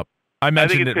brought that up? I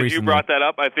mentioned think it's it recently. You brought that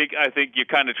up. I think you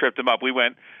kind of tripped him up.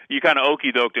 You kind of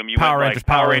okey-doked him. You Power went Rangers, like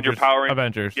Power Rangers,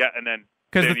 Avengers. Yeah, and then...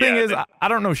 Because the thing is, I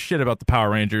don't know shit about the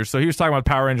Power Rangers, so he was talking about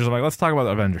Power Rangers. I'm like, let's talk about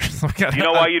the Avengers. You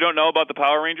know why you don't know about the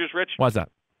Power Rangers, Rich? Why's that?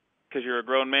 Because you're a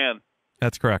grown man.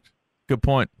 That's correct. Good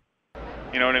point.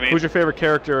 You know what I mean? Who's your favorite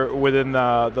character within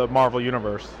the Marvel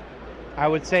Universe? I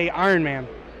would say Iron Man.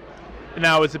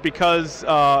 Now, is it because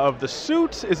of the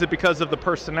suit? Is it because of the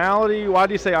personality? Why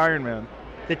do you say Iron Man?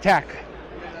 The tech.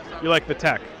 You like the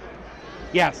tech?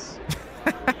 Yes.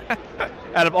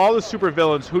 Out of all the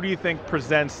supervillains, who do you think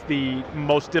presents the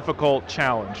most difficult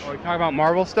challenge? Are we talking about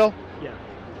Marvel still? Yeah.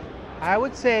 I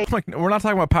would say... We're not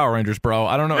talking about Power Rangers, bro.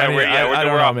 I don't know. We're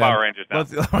off Power Rangers now.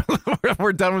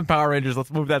 We're done with Power Rangers.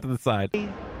 Let's move that to the side.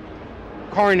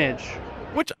 Carnage.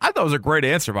 Which I thought was a great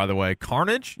answer, by the way.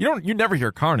 Carnage? You never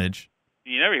hear Carnage.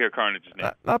 You never hear Carnage's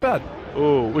name. Not bad.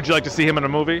 Ooh, would you like to see him in a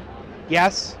movie?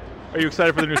 Yes. Are you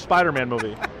excited for the new Spider-Man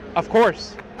movie? Of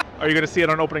course. Are you going to see it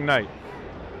on opening night?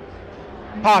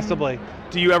 Possibly.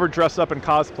 Do you ever dress up in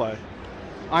cosplay?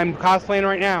 I'm cosplaying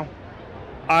right now.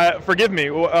 Forgive me.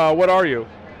 What are you?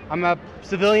 I'm a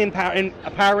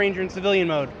Power Ranger in civilian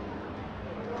mode.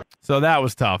 So that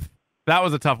was tough. That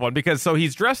was a tough one because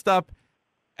he's dressed up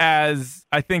as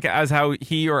how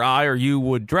he or I or you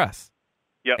would dress.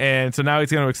 Yep. And so now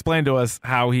he's going to explain to us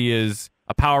how he is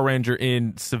a Power Ranger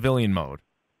in civilian mode.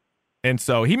 And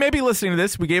so he may be listening to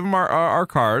this. We gave him our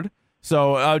card.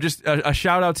 So just a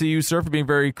shout out to you, sir, for being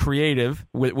very creative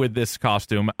with this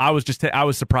costume. I was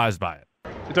surprised by it.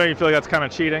 Don't you feel like that's kind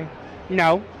of cheating?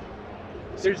 No.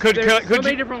 There's so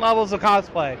many different levels of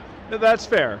cosplay. That's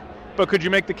fair. But could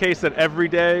you make the case that every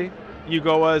day you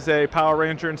go as a Power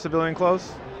Ranger in civilian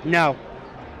clothes? No.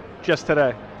 Just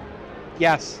today?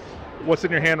 Yes. What's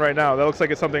in your hand right now? That looks like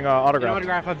it's something autographed. An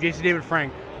autograph of J.C. David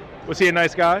Frank. Was he a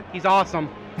nice guy? He's awesome.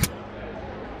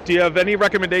 Do you have any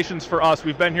recommendations for us?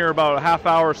 We've been here about a half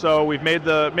hour or so. We've made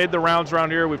the rounds around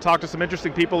here. We've talked to some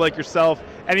interesting people like yourself.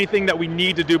 Anything that we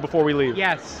need to do before we leave?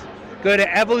 Yes. Go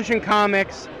to Evolution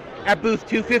Comics at booth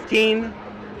 215.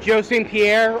 Joe St.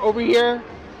 Pierre over here.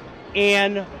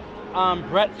 And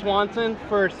Brett Swanson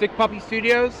for Sick Puppy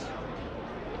Studios.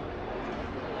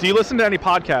 Do you listen to any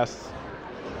podcasts?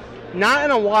 Not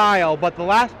in a while, but the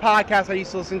last podcast I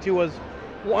used to listen to was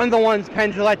one of the ones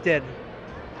Penn Jillette did.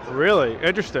 Really?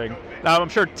 Interesting. Now, I'm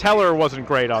sure Teller wasn't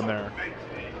great on there.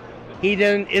 He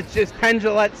didn't. It's just Penn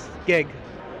Jillette's gig.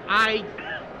 I'm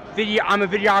a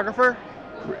videographer.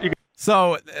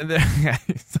 So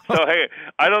hey,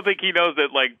 I don't think he knows that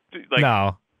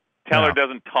no, Teller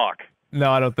doesn't talk.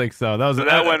 No, I don't think so.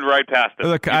 That went right past him.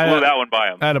 Look, blew that one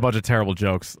by him. I had a bunch of terrible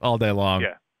jokes all day long.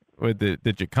 Yeah. With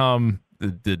did you come?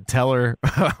 Did Teller?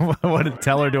 What did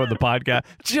Teller do on the podcast?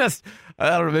 Just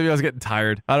I don't know. Maybe I was getting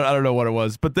tired. I don't know what it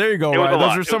was. But there you go. Ryan.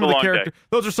 Those are some of the characters.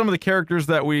 Those are some of the characters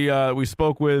that we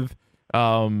spoke with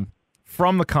from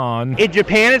the con. In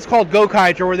Japan, it's called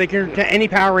Gokaiger, where they can to any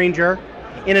Power Ranger.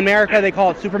 In America, they call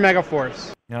it Super Mega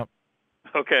Force. Yep.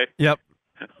 Okay. Yep.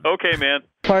 Okay, man.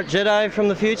 Part Jedi from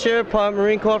the future, part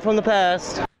Marine Corps from the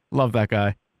past. Love that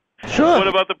guy. Sure. What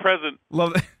about the present?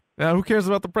 Love. Who cares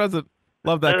about the present?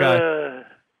 Love that guy.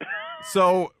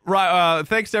 So,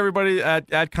 thanks to everybody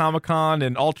at Comic-Con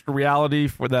and Altered Reality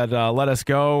for that Let Us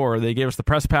Go, or they gave us the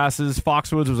press passes.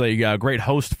 Foxwoods was a great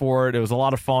host for it. It was a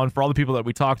lot of fun for all the people that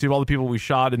we talked to, all the people we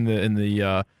shot in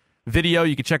the video.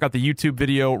 You can check out the YouTube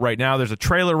video right now. There's a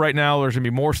trailer right now. There's going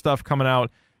to be more stuff coming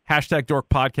out. #Dork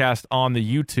Podcast on the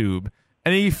YouTube.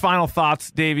 Any final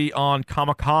thoughts, Davey, on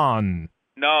Comic-Con?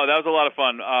 No, that was a lot of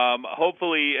fun.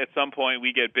 Hopefully, at some point,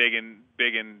 we get big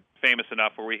and famous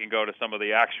enough where we can go to some of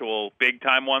the actual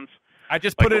big-time ones. I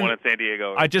just like put the in one in San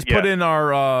Diego. I just put in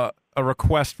our a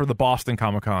request for the Boston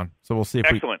Comic-Con. So we'll see if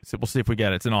Excellent. we'll see if we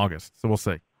get it. It's in August. So we'll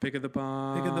see. Pick of the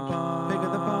bomb. Pick of the bomb. Pick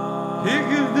of the bomb.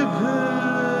 Pick of the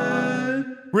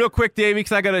pod. Real quick, Davey,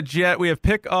 because I got a jet. We have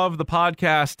pick of the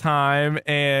podcast time,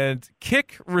 and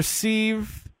kick,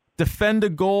 receive, defend a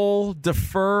goal,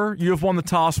 defer. You have won the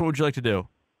toss. What would you like to do?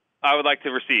 I would like to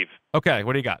receive. Okay,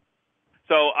 what do you got?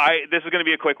 So this is going to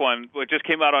be a quick one. It just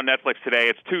came out on Netflix today.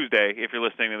 It's Tuesday if you're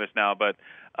listening to this now. But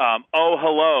Oh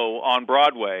Hello on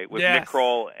Broadway with Nick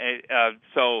Kroll. And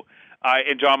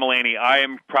John Mulaney. I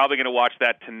am probably going to watch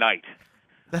that tonight.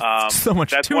 That's so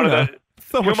much that's tuna. One of the,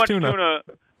 so too much tuna.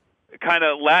 Kind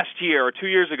of last year or 2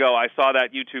 years ago, I saw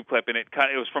that YouTube clip, and it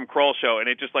was from Kroll Show, and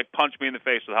it just like punched me in the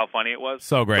face with how funny it was.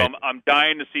 So great. So I'm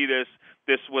dying to see this.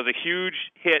 This was a huge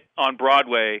hit on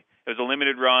Broadway. It was a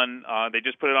limited run. They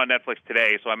just put it on Netflix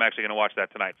today, so I'm actually going to watch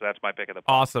that tonight. So that's my pick of the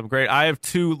podcast. Awesome. Great. I have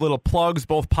two little plugs,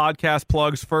 both podcast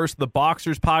plugs. First, the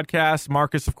Boxers podcast.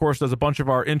 Marcus, of course, does a bunch of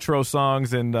our intro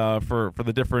songs and for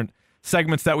the different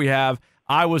segments that we have.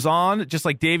 I was on, just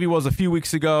like Davey was a few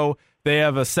weeks ago. They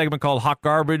have a segment called Hot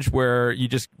Garbage where you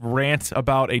just rant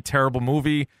about a terrible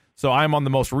movie. So I'm on the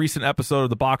most recent episode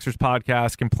of the Boxers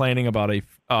podcast complaining about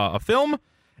a film.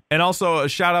 And also a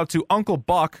shout out to Uncle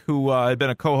Buck, who had been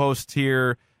a co-host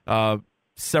here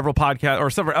several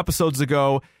episodes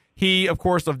ago. He, of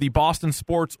course, of the Boston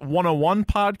Sports 101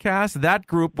 podcast, that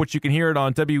group, which you can hear it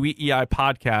on WEEI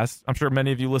Podcasts. I'm sure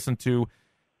many of you listen to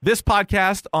this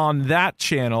podcast on that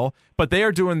channel, but they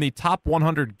are doing the top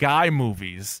 100 guy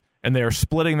movies, and they are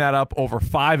splitting that up over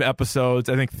 5 episodes.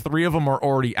 I think 3 of them are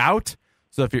already out.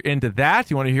 So if you're into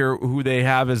that, you want to hear who they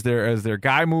have as their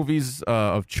guy movies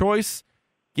of choice,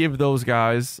 give those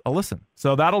guys a listen.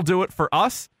 So that'll do it for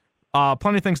us.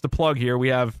 Plenty of things to plug here. We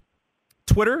have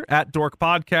Twitter at Dork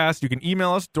Podcast. You can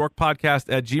email us,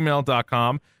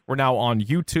 dorkpodcast@gmail.com. We're now on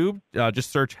YouTube.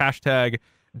 Just search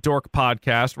 #Dork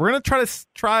Podcast. We're going to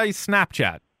try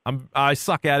Snapchat. I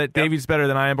suck at it. Yep. Davey's better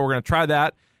than I am, but we're going to try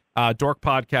that. Dork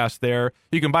Podcast there.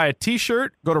 You can buy a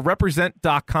t-shirt. Go to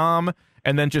represent.com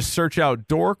and then just search out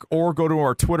Dork, or go to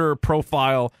our Twitter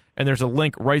profile, and there's a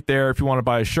link right there if you want to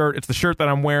buy a shirt. It's the shirt that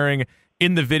I'm wearing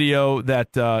in the video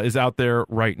that is out there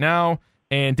right now.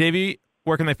 And Davey,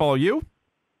 where can they follow you?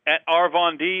 At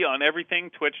Arvon D on everything,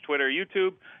 Twitch, Twitter,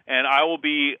 YouTube. And I will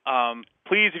be,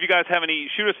 please, if you guys have any,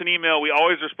 shoot us an email. We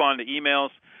always respond to emails.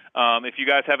 If you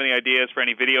guys have any ideas for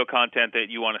any video content that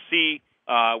you want to see,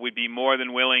 we'd be more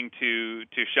than willing to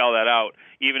shell that out,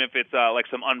 even if it's like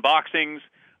some unboxings.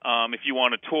 If you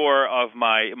want a tour of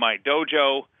my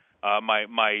dojo,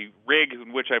 my rig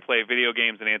in which I play video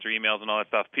games and answer emails and all that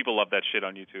stuff, people love that shit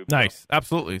on YouTube. Nice.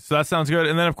 Absolutely. So that sounds good.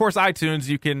 And then, of course, iTunes,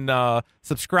 you can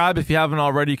subscribe if you haven't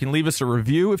already. You can leave us a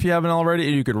review if you haven't already,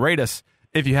 and you can rate us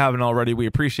if you haven't already. We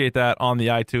appreciate that on the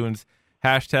iTunes.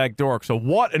 #Dork. So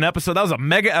what an episode. That was a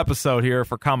mega episode here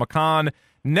for Comic-Con.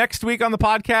 Next week on the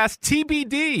podcast,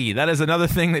 TBD. That is another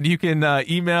thing that you can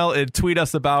email and tweet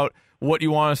us about what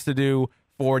you want us to do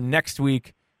for next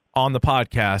week on the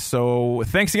podcast. So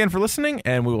thanks again for listening,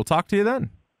 and we will talk to you then.